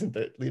it isn't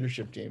the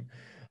leadership team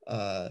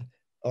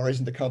or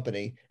isn't the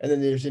company. And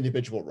then there's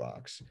individual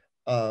rocks.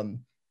 And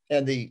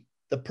the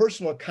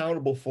person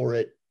accountable for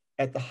it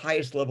at the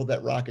highest level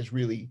that rock is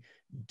really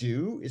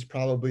due is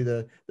probably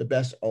the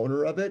best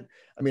owner of it.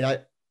 I mean,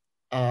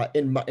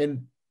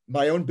 in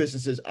my own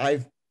businesses,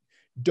 I've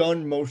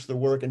done most of the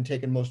work and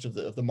taken most of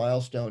the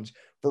milestones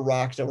for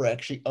rocks that were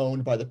actually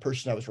owned by the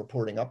person I was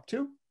reporting up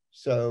to.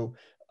 So,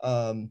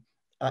 and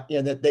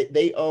that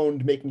they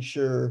owned making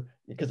sure,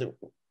 because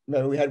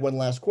remember we had one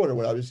last quarter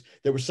where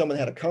there was someone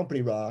that had a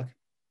company rock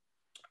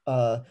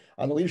on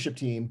the leadership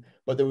team,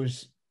 but there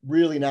was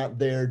really not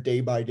their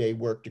day by day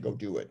work to go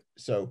do it.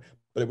 So,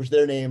 but it was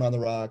their name on the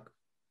rock.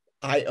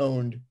 I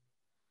owned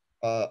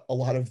a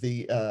lot of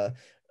the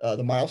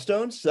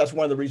milestones. So that's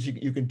one of the reasons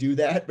you can do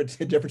that. But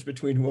the difference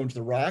between who owns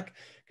the rock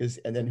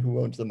and then who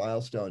owns the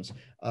milestones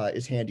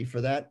is handy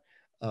for that.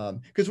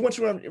 Because once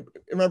you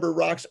remember,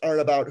 rocks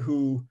aren't about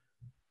who,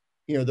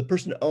 the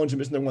person who owns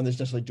them isn't the one that's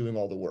necessarily doing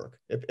all the work.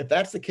 If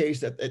that's the case,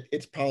 that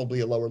it's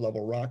probably a lower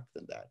level rock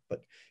than that.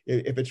 But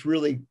if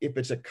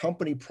it's a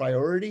company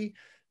priority,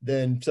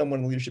 then someone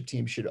in the leadership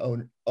team should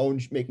own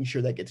making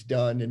sure that gets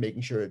done and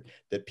making sure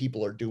that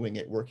people are doing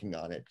it, working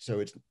on it. So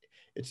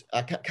it's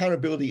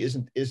accountability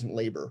isn't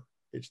labor.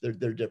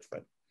 They're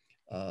different.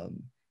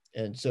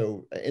 And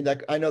so, and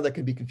that I know that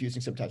can be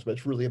confusing sometimes, but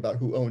it's really about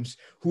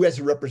who has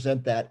to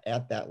represent that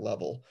at that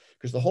level.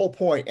 Because the whole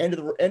point, end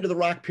of the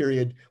rock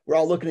period, we're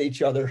all looking at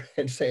each other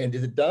and saying,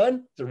 is it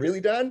done? Is it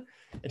really done?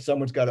 And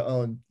someone's got to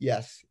own,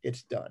 yes,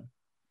 it's done.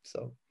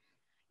 So.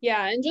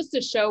 Yeah, and just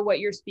to show what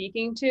you're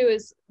speaking to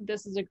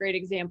this is a great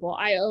example.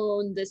 I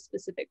own this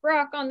specific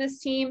rock on this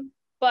team,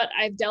 but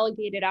I've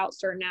delegated out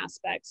certain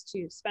aspects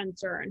to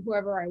Spencer and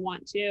whoever I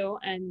want to,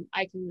 and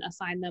I can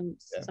assign them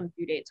some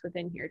due dates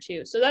within here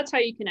too. So that's how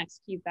you can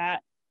execute that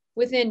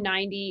within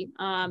 90.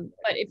 But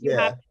if you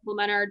have an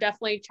implementer,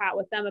 definitely chat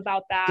with them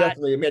about that.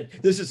 Definitely. I mean,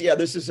 this is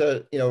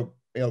a,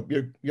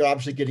 you're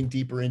obviously getting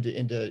deeper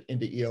into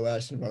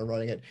EOS and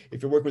running it.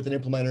 If you're working with an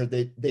implementer,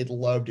 they'd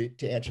love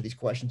to answer these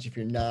questions. If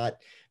you're not,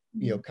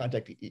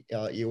 contact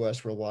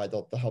EOS Worldwide.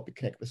 They'll help you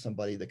connect with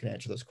somebody that can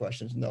answer those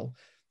questions, and they'll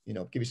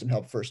give you some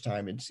help first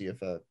time and see if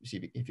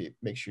you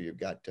make sure you've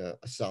got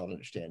a solid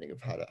understanding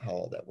of how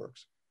all that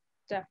works.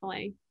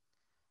 Definitely.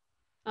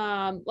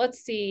 Let's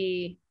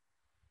see.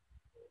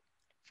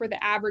 For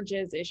the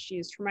averages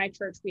issues for my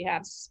church, we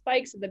have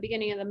spikes at the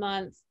beginning of the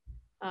month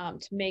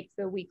to make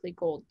the weekly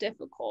goal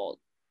difficult,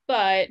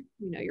 but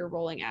your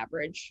rolling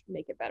average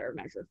make it better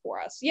measure for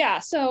us. Yeah.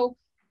 So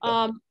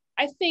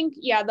I think,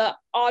 the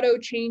auto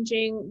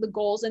changing the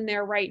goals in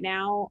there right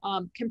now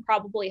can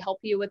probably help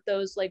you with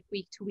those like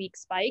week to week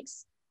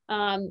spikes.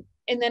 And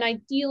then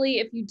ideally,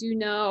 if you do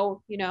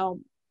know,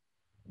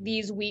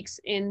 these weeks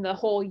in the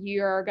whole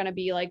year are going to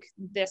be like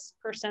this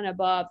 %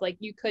 above, like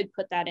you could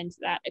put that into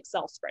that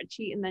Excel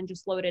spreadsheet and then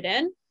just load it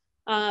in.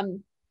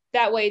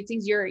 That way it's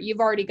easier. You've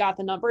already got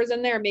the numbers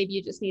in there. Maybe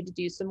you just need to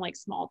do some like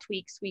small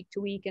tweaks week to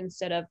week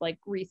instead of like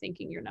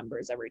rethinking your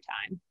numbers every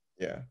time.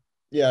 Yeah.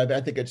 Yeah.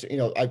 I think it's,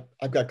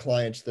 I've got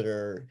clients that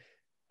are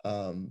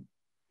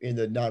in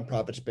the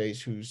nonprofit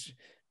space whose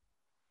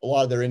a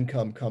lot of their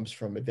income comes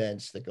from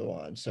events that go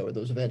on. So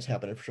those events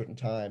happen at certain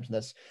times.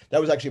 And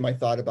that was actually my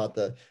thought about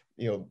the,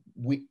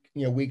 week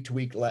to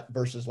week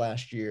versus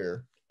last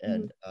year.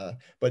 And,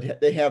 but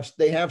they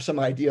have some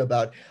idea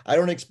about, I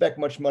don't expect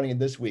much money in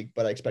this week,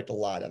 but I expect a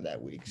lot on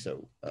that week.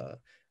 So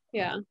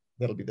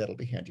that'll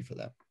be handy for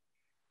them.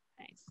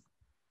 Nice.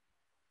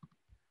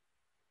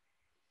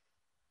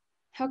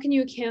 How can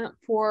you account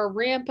for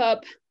ramp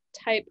up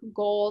type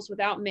goals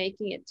without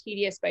making it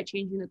tedious by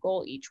changing the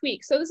goal each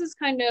week? So this is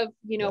kind of,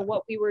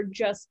 what we were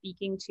just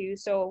speaking to.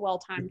 So a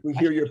well-timed We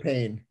hear your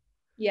pain.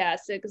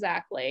 Yes,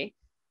 exactly.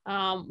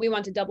 We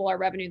want to double our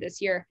revenue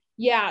this year.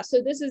 Yeah,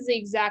 so this is the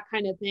exact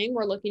kind of thing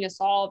we're looking to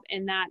solve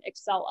in that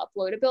Excel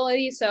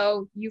uploadability.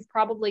 So you've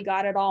probably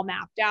got it all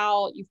mapped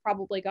out. You've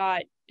probably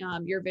got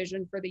your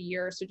vision for the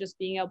year. So just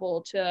being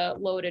able to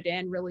load it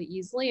in really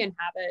easily and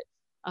have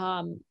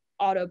it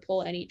auto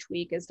pull in each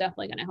week is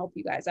definitely going to help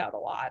you guys out a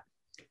lot.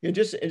 And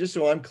just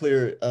so I'm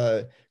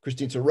clear,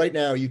 Christine, so right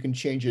now you can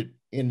change it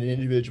in an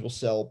individual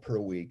cell per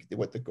week,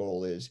 what the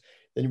goal is.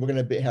 Then we're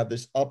going to have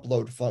this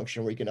upload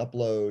function where you can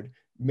upload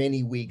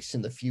many weeks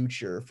in the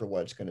future for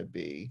what it's going to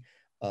be.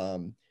 Are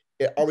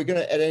we going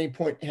to at any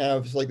point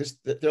have like this,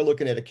 they're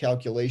looking at a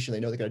calculation, they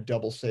know they got to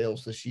double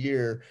sales this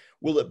year.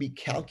 Will it be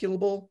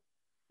calculable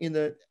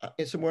in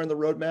somewhere in the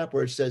roadmap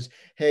where it says,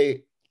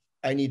 hey,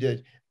 I need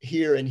to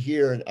here and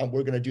here, and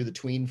we're going to do the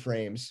tween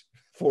frames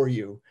for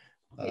you?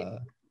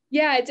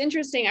 Yeah, it's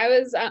interesting.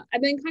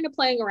 I've been kind of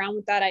playing around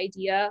with that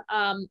idea.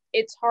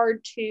 It's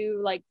hard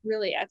to like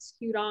really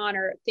execute on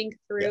or think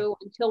through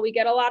until we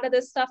get a lot of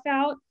this stuff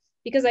out,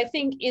 because I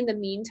think in the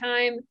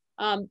meantime,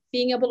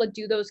 being able to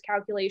do those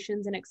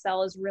calculations in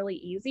Excel is really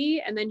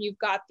easy. And then you've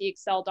got the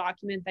Excel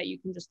document that you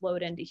can just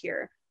load into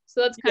here. So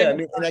that's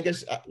kind of, and I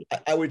guess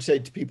I would say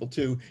to people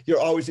too,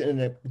 you're always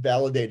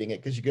validating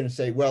it, because you're going to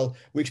say, well,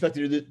 we expect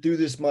you to do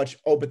this much.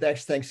 Oh, but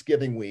that's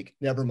Thanksgiving week.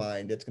 Never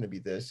mind. It's going to be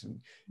this. And,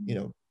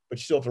 but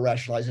you still have to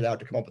rationalize it out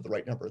to come up with the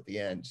right number at the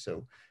end.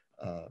 So,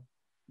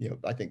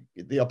 I think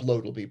the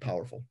upload will be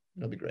powerful.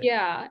 It'll be great.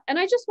 Yeah. And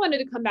I just wanted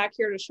to come back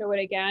here to show it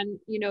again.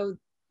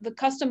 The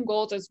custom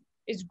goals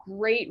is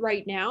great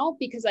right now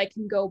because I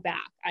can go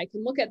back. I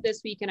can look at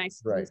this week and I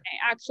can say,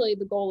 actually,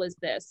 the goal is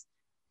this.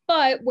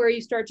 But where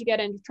you start to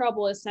get into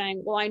trouble is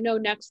saying, well, I know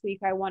next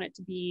week I want it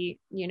to be,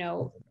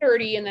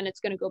 30, and then it's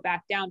going to go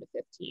back down to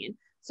 15.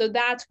 So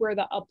that's where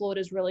the upload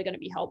is really going to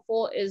be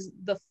helpful, is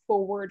the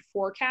forward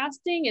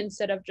forecasting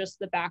instead of just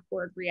the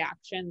backward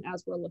reaction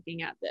as we're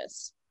looking at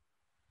this.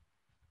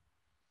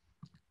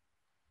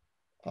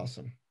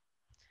 Awesome.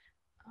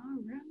 All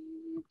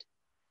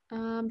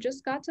right.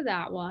 Just got to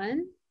that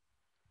one.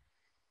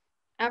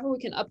 After we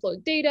can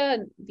upload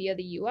data via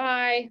the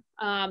UI.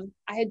 I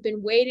had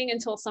been waiting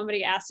until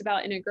somebody asked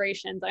about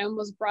integrations. I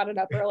almost brought it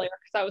up earlier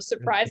because I was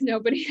surprised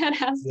nobody had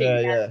asked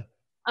it yet.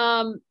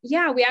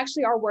 Yeah, we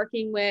actually are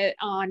working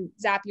on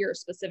Zapier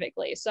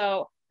specifically.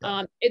 So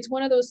it's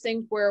one of those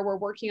things where we're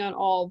working on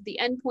all the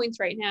endpoints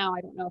right now.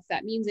 I don't know if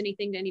that means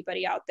anything to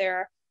anybody out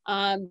there.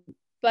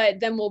 But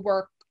then we'll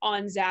work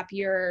on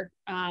Zapier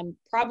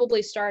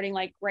probably starting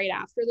like right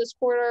after this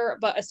quarter.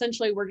 But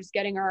essentially, we're just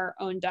getting our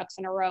own ducks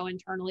in a row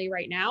internally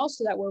right now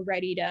so that we're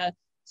ready to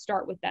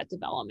start with that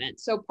development.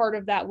 So part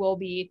of that will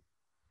be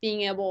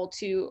being able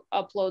to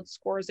upload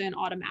scores in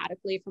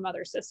automatically from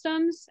other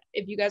systems.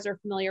 If you guys are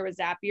familiar with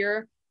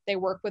Zapier, they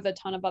work with a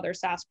ton of other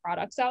SaaS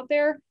products out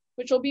there,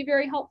 which will be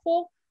very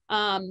helpful.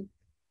 But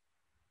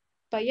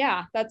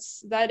yeah,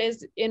 that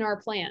is in our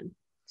plan.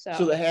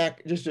 So the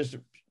hack, just as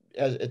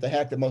the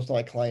hack that most of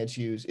my clients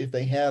use, if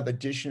they have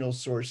additional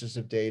sources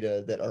of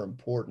data that are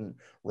important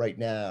right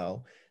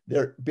now,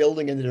 they're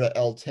building into their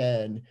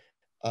L10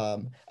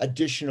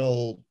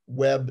 additional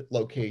web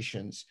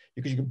locations,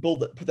 because you can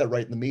put that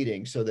right in the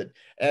meeting, so that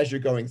as you're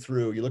going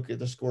through, you look at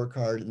the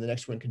scorecard and the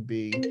next one can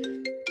be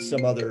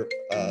some other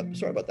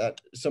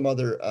some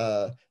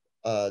other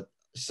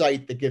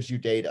site that gives you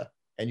data,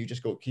 and you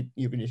just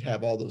you can just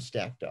have all those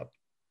stacked up.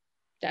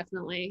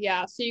 Definitely.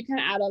 Yeah. So you can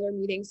add other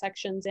meeting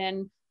sections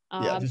in.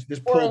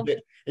 Just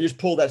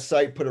pull that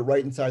site, put it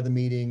right inside the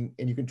meeting,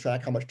 and you can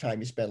track how much time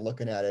you spend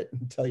looking at it,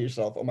 and tell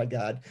yourself, oh my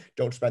God,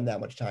 don't spend that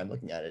much time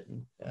looking at it.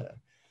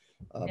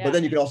 But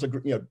then you can also,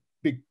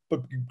 be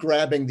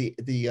grabbing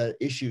the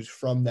issues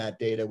from that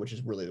data, which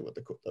is really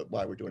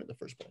why we're doing it in the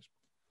first place.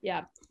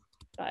 Yeah.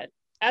 But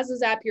as a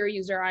Zapier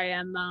user, I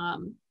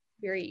am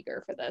very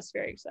eager for this,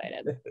 very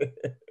excited.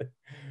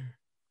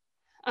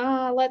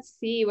 Let's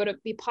see, would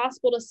it be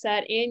possible to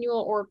set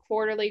annual or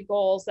quarterly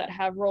goals that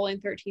have rolling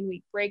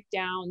 13-week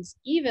breakdowns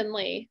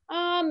evenly?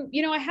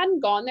 I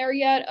hadn't gone there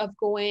yet of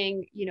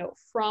going,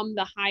 from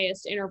the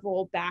highest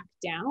interval back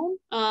down.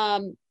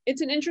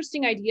 It's an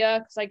interesting idea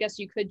because I guess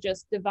you could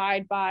just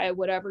divide by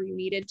whatever you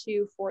needed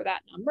to for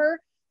that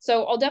number.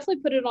 So I'll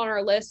definitely put it on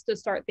our list to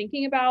start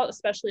thinking about,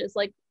 especially as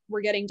like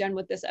we're getting done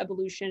with this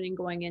evolution and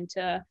going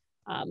into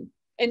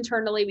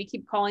internally, we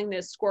keep calling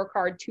this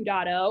Scorecard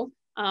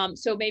 2.0.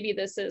 So maybe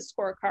this is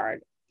Scorecard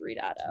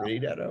 3.0.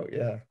 3.0,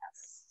 yeah.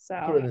 Yes.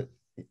 So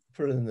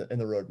put it in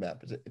the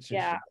roadmap.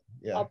 Yeah.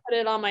 I'll put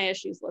it on my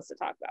issues list to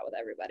talk about with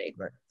everybody.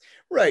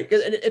 Right.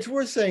 And it's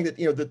worth saying that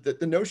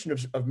the notion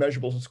of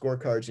measurables and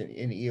scorecards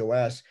in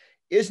EOS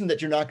isn't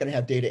that you're not going to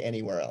have data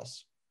anywhere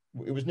else.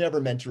 It was never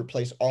meant to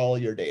replace all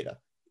your data.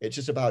 It's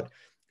just about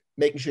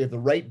making sure you have the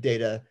right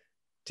data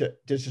to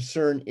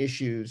discern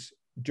issues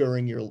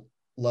during your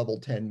level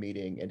 10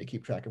 meeting, and to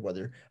keep track of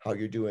how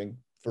you're doing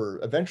for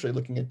eventually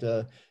looking at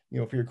for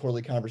your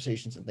quarterly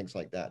conversations and things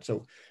like that.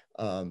 So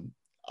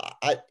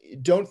I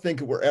don't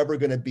think we're ever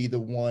going to be the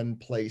one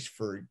place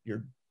for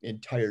your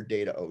entire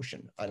data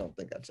ocean. I don't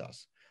think that's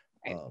us.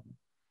 Right.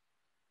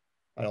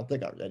 I don't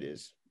think that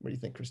is. What do you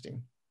think,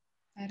 Christine?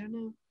 I don't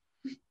know.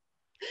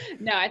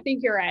 No, I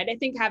think you're right. I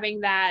think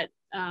having that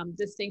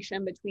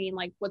distinction between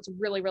like what's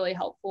really, really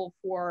helpful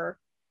for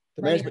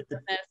the management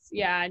business,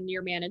 and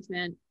your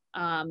management,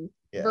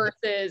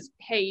 versus,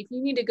 hey, if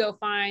you need to go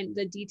find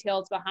the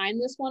details behind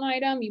this one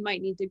item, you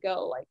might need to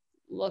go like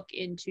look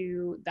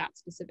into that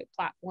specific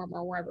platform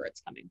or wherever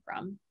it's coming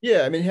from.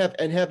 Yeah, I mean,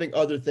 having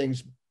other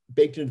things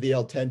baked into the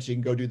L10 so you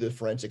can go do the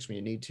forensics when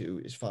you need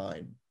to is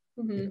fine.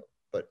 Mm-hmm.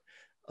 But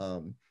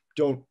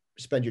don't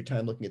spend your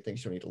time looking at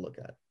things you don't need to look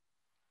at.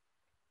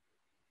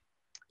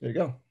 There you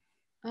go.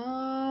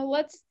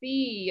 Let's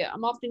see.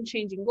 I'm often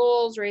changing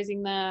goals,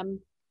 raising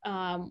them,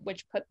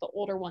 which put the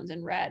older ones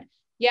in red.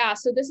 Yeah,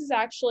 so this is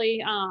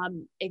actually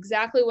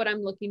exactly what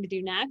I'm looking to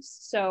do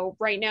next. So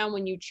right now,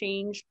 when you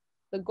change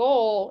the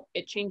goal,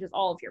 it changes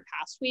all of your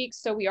past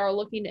weeks. So we are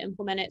looking to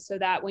implement it so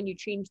that when you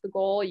change the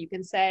goal, you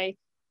can say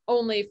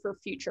only for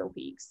future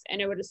weeks, and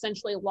it would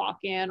essentially lock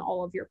in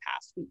all of your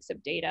past weeks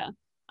of data.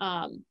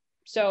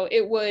 So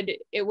it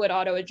would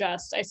auto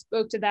adjust. I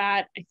spoke to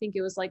that. I think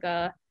it was like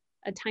a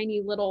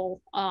tiny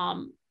little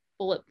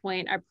bullet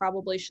point I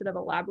probably should have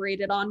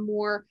elaborated on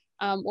more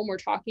when we're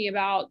talking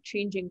about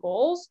changing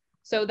goals.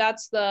 So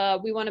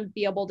we want to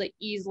be able to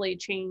easily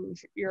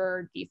change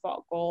your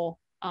default goal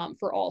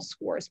for all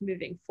scores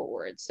moving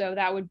forward. So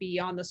that would be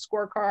on the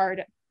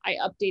scorecard. I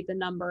update the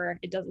number.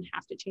 It doesn't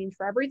have to change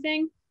for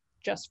everything,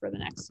 just for the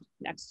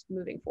next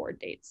moving forward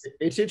dates.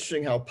 It's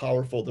interesting how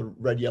powerful the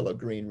red, yellow,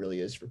 green really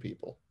is for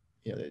people.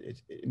 It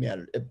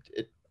matters.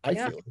 I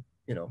feel,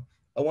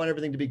 I want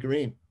everything to be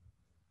green.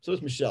 So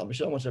is Michelle.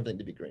 Michelle wants everything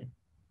to be green.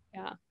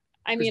 Yeah.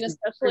 I mean,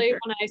 especially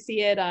when I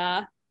see it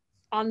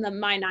on the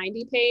My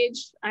 90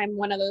 page, I'm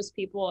one of those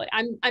people.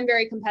 I'm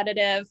very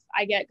competitive.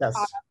 I get caught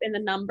up in the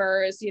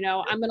numbers.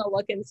 I'm going to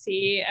look and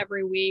see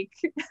every week.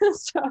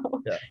 So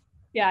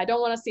I don't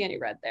want to see any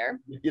red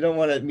there. You don't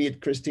want to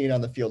meet Christine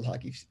on the field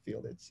hockey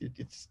field.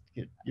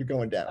 You're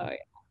going down. Oh,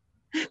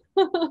 yeah.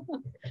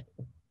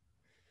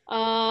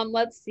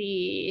 Let's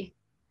see.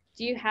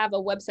 Do you have a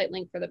website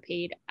link for the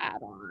paid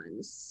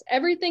add-ons?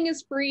 Everything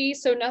is free,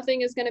 so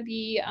nothing is going to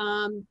be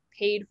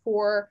paid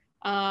for.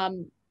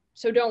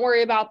 So don't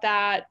worry about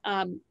that.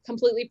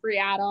 Completely free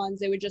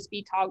add-ons. It would just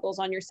be toggles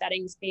on your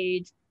settings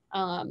page.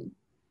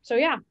 So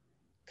yeah,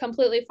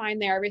 completely fine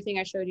there. Everything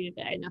I showed you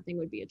today, nothing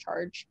would be a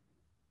charge.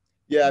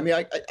 Yeah, I mean,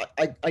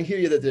 I hear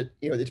you that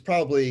you know, it's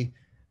probably,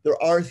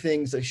 there are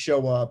things that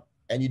show up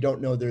and you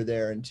don't know they're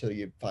there until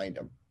you find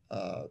them.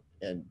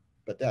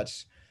 But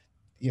that's,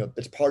 you know,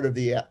 that's part of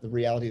the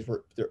realities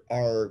where there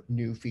are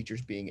new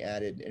features being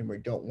added and we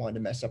don't want to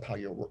mess up how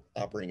you're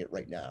operating it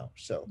right now.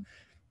 So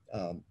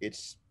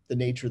it's the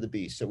nature of the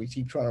beast. So we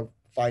keep trying to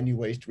find new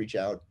ways to reach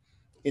out,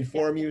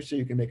 inform you so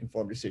you can make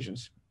informed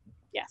decisions.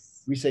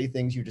 Yes. We say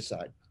things, you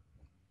decide.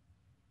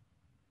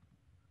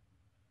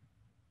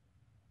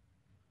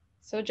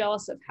 So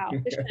jealous of how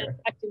efficient and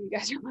effective you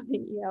guys are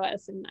running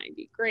EOS in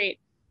 90. Great.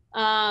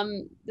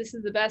 This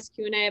is the best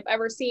Q&A I've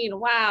ever seen.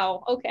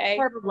 Wow. Okay.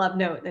 More of a love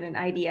note than an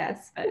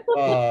IDS,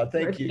 but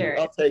Thank you.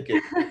 I'll take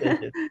it.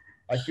 Take it.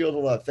 I feel the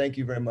love. Thank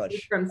you very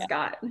much. From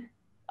Scott.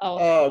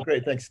 Oh,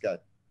 great. Thanks,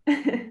 Scott.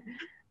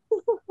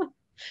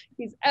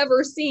 He's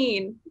ever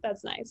seen.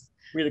 That's nice.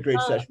 We had a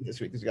great session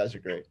this week. These guys are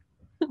great.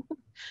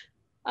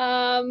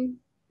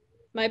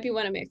 Might be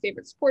one of my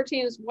favorite support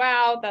teams.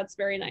 Wow, that's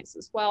very nice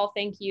as well.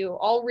 Thank you.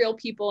 All real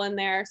people in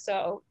there,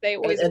 so they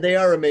always and they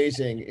are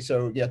amazing.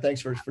 So yeah,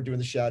 thanks for doing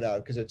the shout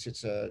out, because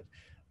it's an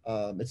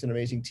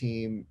amazing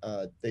team.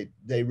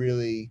 They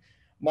really,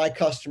 my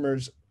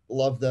customers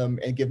love them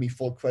and give me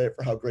full credit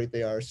for how great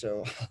they are.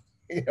 So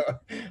you know,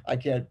 I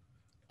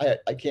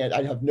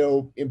have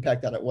no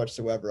impact on it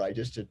whatsoever. I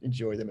just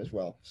enjoy them as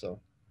well.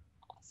 So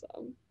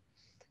awesome.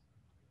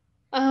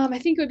 I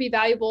think it would be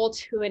valuable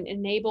to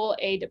enable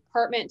a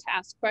department to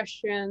ask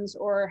questions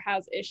or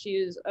has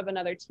issues of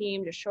another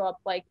team to show up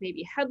like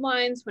maybe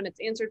headlines. When it's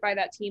answered by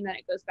that team, then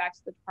it goes back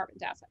to the department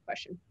to ask that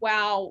question.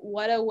 Wow,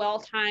 what a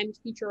well-timed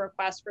feature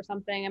request for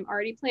something I'm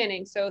already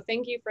planning. So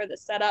thank you for the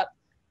setup.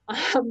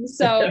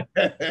 So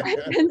I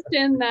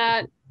mentioned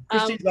that.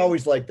 Christine's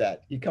always like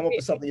that. You come up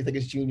with something you think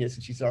is genius,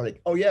 and she's already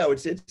like, "Oh yeah,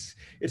 it's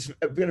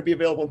going to be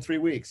available in 3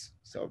 weeks."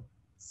 So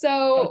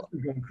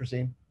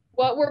Christine,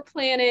 what we're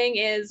planning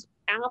is,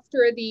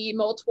 after the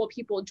multiple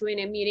people join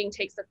a meeting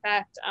takes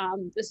effect,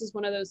 this is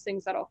one of those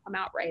things that'll come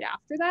out right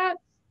after that.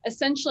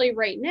 Essentially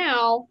right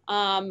now,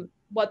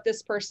 what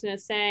this person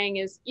is saying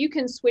is you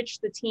can switch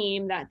the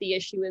team that the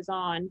issue is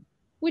on,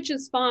 which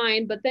is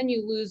fine, but then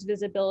you lose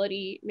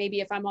visibility.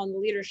 Maybe if I'm on the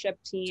leadership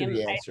team, to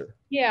the answer.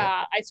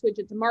 I switch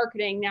it to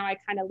marketing. Now I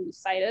kind of lose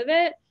sight of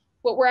it.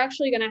 What we're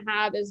actually going to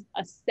have is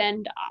a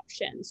send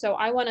option. So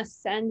I want to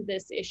send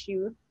this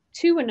issue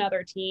to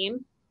another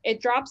team. It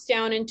drops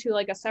down into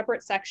like a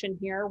separate section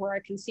here where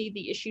I can see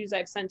the issues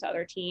I've sent to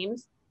other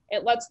teams.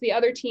 It lets the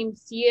other team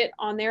see it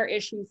on their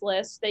issues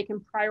list. They can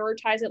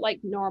prioritize it like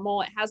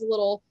normal. It has a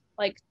little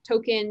like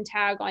token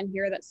tag on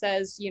here that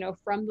says, you know,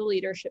 from the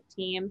leadership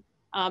team.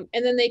 And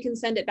then they can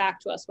send it back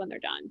to us when they're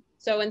done.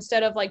 So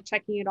instead of like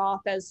checking it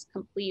off as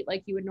complete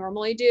like you would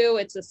normally do,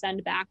 it's a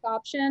send back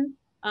option.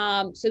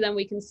 So then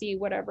we can see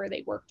whatever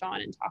they worked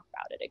on and talk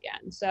about it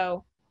again.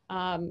 So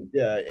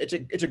yeah,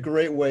 it's a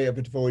great way of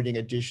avoiding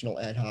additional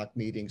ad hoc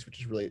meetings,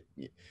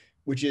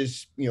 which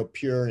is you know,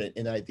 pure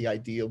and the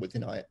ideal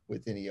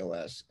within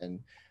EOS.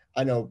 And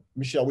I know,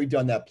 Michelle, we've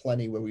done that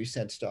plenty where we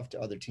sent stuff to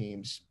other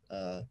teams.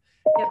 Yep.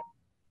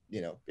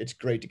 You know, it's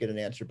great to get an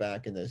answer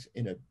back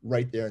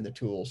right there in the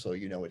tool, so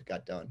you know it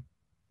got done.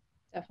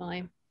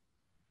 Definitely.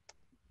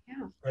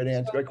 Yeah. Great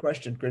answer. Great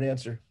question. Great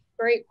answer.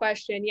 Great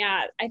question.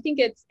 Yeah, I think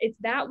it's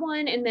that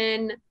one, and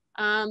then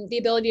the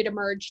ability to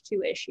merge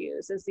two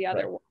issues is the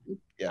other one.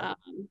 Yeah.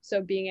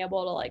 So being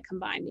able to like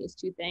combine these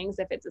two things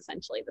if it's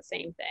essentially the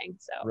same thing.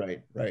 So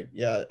right.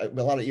 Yeah, a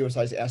lot of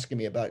EOSIs asking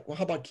me about, well,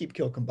 how about keep,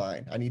 kill,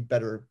 combine? I need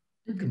better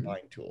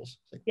combine tools.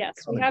 Like, yes,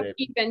 we have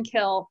keep and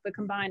kill. The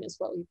combine is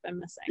what we've been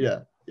missing. Yeah.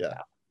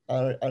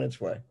 So. On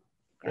its way.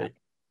 Great.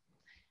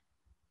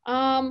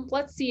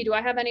 Let's see. Do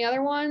I have any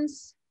other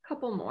ones?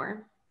 Couple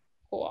more.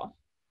 Cool.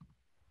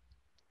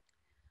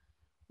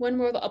 When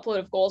will the upload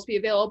of goals be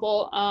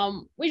available?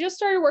 We just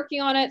started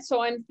working on it,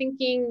 so I'm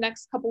thinking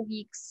next couple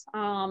weeks.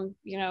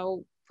 You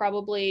know,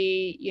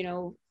 probably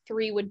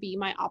 3 would be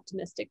my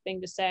optimistic thing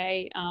to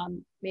say.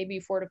 Maybe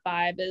 4 to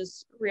 5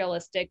 is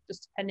realistic,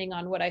 just depending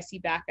on what I see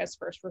back as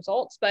first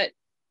results, but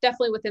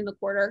definitely within the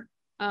quarter.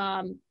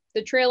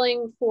 The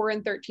trailing 4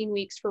 and 13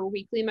 weeks for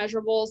weekly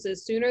measurables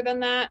is sooner than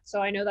that,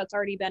 so I know that's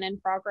already been in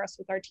progress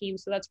with our team.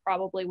 So that's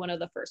probably one of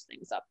the first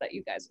things up that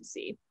you guys will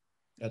see.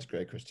 That's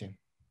great, Christine.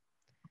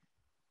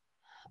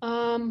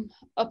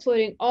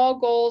 Uploading all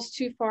goals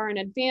too far in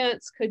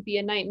advance could be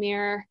a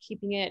nightmare,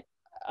 keeping it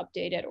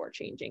updated or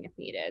changing if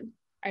needed.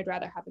 I'd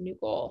rather have a new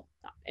goal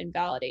and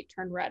validate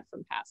turn red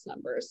from past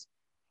numbers.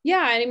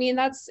 Yeah, I mean,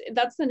 that's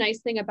the nice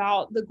thing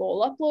about the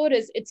goal upload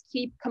is it's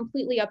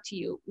completely up to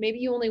you. Maybe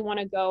you only want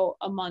to go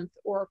a month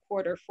or a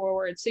quarter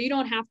forward, so you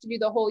don't have to do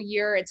the whole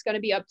year. It's going to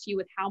be up to you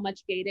with how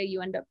much data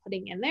you end up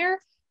putting in there.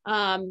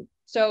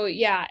 So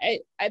yeah,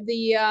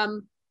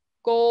 the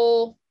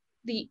goal,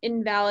 the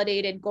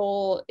invalidated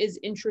goal is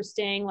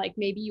interesting. Like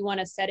maybe you want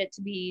to set it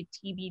to be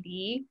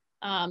TBD.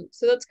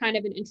 So that's kind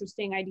of an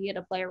interesting idea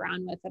to play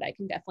around with that I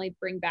can definitely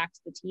bring back to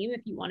the team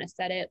if you want to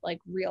set it like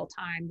real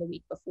time the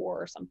week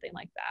before or something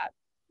like that.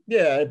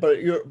 Yeah,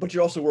 but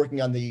you're also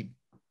working on the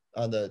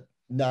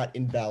not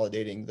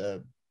invalidating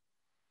the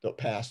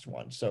past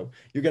one. So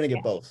you're going to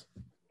get both.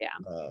 Yeah.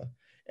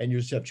 And you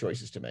just have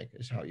choices to make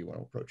is how you want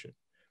to approach it.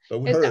 But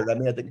we heard, I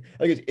mean, I think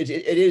it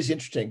is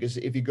interesting because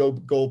if you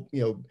go,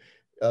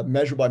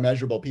 measure by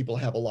measurable, people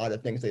have a lot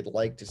of things they'd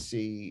like to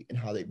see and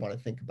how they want to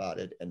think about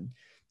it. And,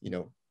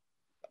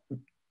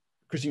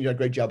 Christine, you did a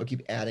great job of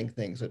keep adding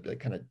things that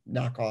kind of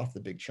knock off the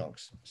big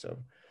chunks. So,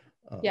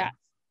 yeah,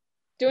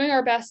 doing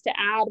our best to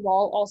add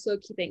while also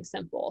keeping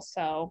simple.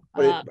 So,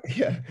 but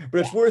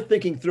it's worth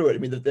thinking through it. I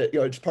mean,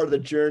 it's part of the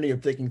journey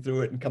of thinking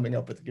through it and coming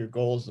up with your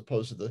goals, as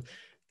opposed to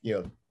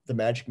the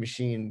magic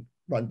machine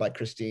run by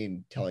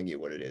Christine telling you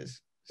what it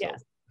is. So.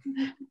 Yes.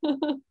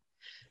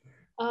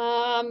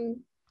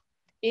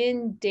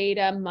 In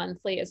data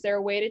monthly, is there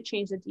a way to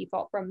change the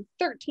default from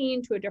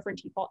 13 to a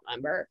different default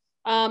number?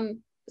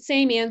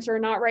 Same answer,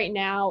 not right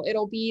now.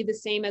 It'll be the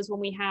same as when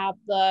we have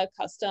the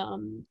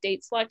custom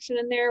date selection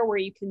in there where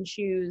you can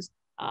choose,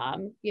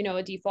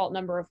 a default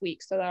number of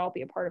weeks. So that'll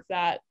be a part of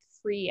that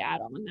free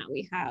add-on that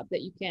we have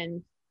that you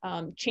can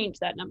change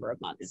that number of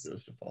months.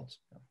 Those defaults.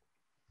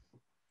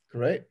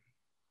 Great.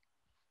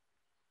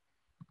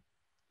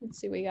 Let's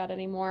see, we got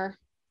any more?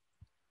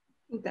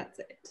 I think that's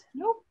it.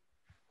 Nope.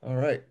 All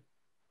right.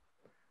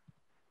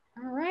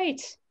 All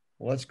right.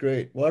 Well, that's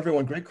great. Well,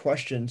 everyone, great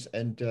questions.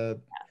 And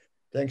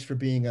thanks for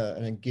being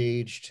an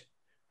engaged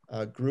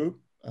group.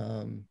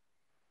 Do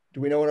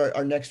we know what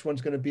our next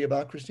one's going to be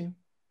about, Christine?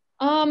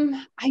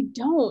 I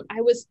don't.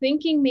 I was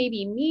thinking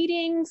maybe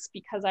meetings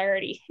because I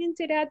already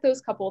hinted at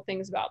those couple of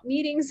things about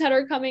meetings that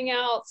are coming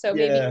out. So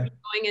maybe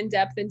going in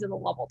depth into the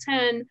level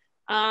 10.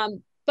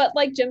 But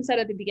like Jim said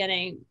at the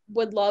beginning,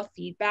 would love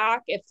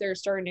feedback if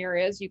there's certain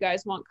areas you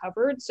guys want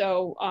covered.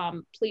 So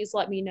please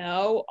let me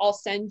know. I'll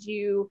send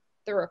you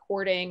the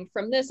recording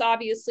from this,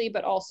 obviously,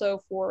 but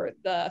also for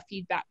the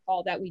feedback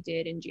call that we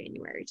did in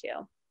January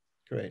too.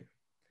 Great.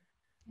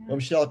 Yeah. Well,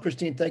 Michelle,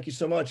 Christine, thank you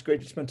so much.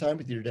 Great to spend time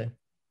with you today.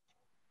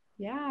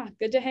 Yeah,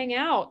 good to hang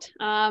out.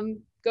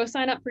 Go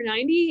sign up for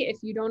 90 if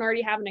you don't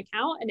already have an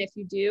account. And if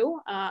you do,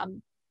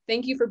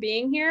 thank you for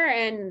being here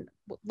and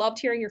loved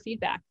hearing your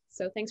feedback.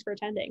 So thanks for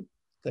attending.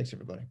 Thanks,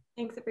 everybody.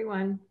 Thanks,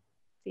 everyone.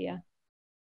 See ya.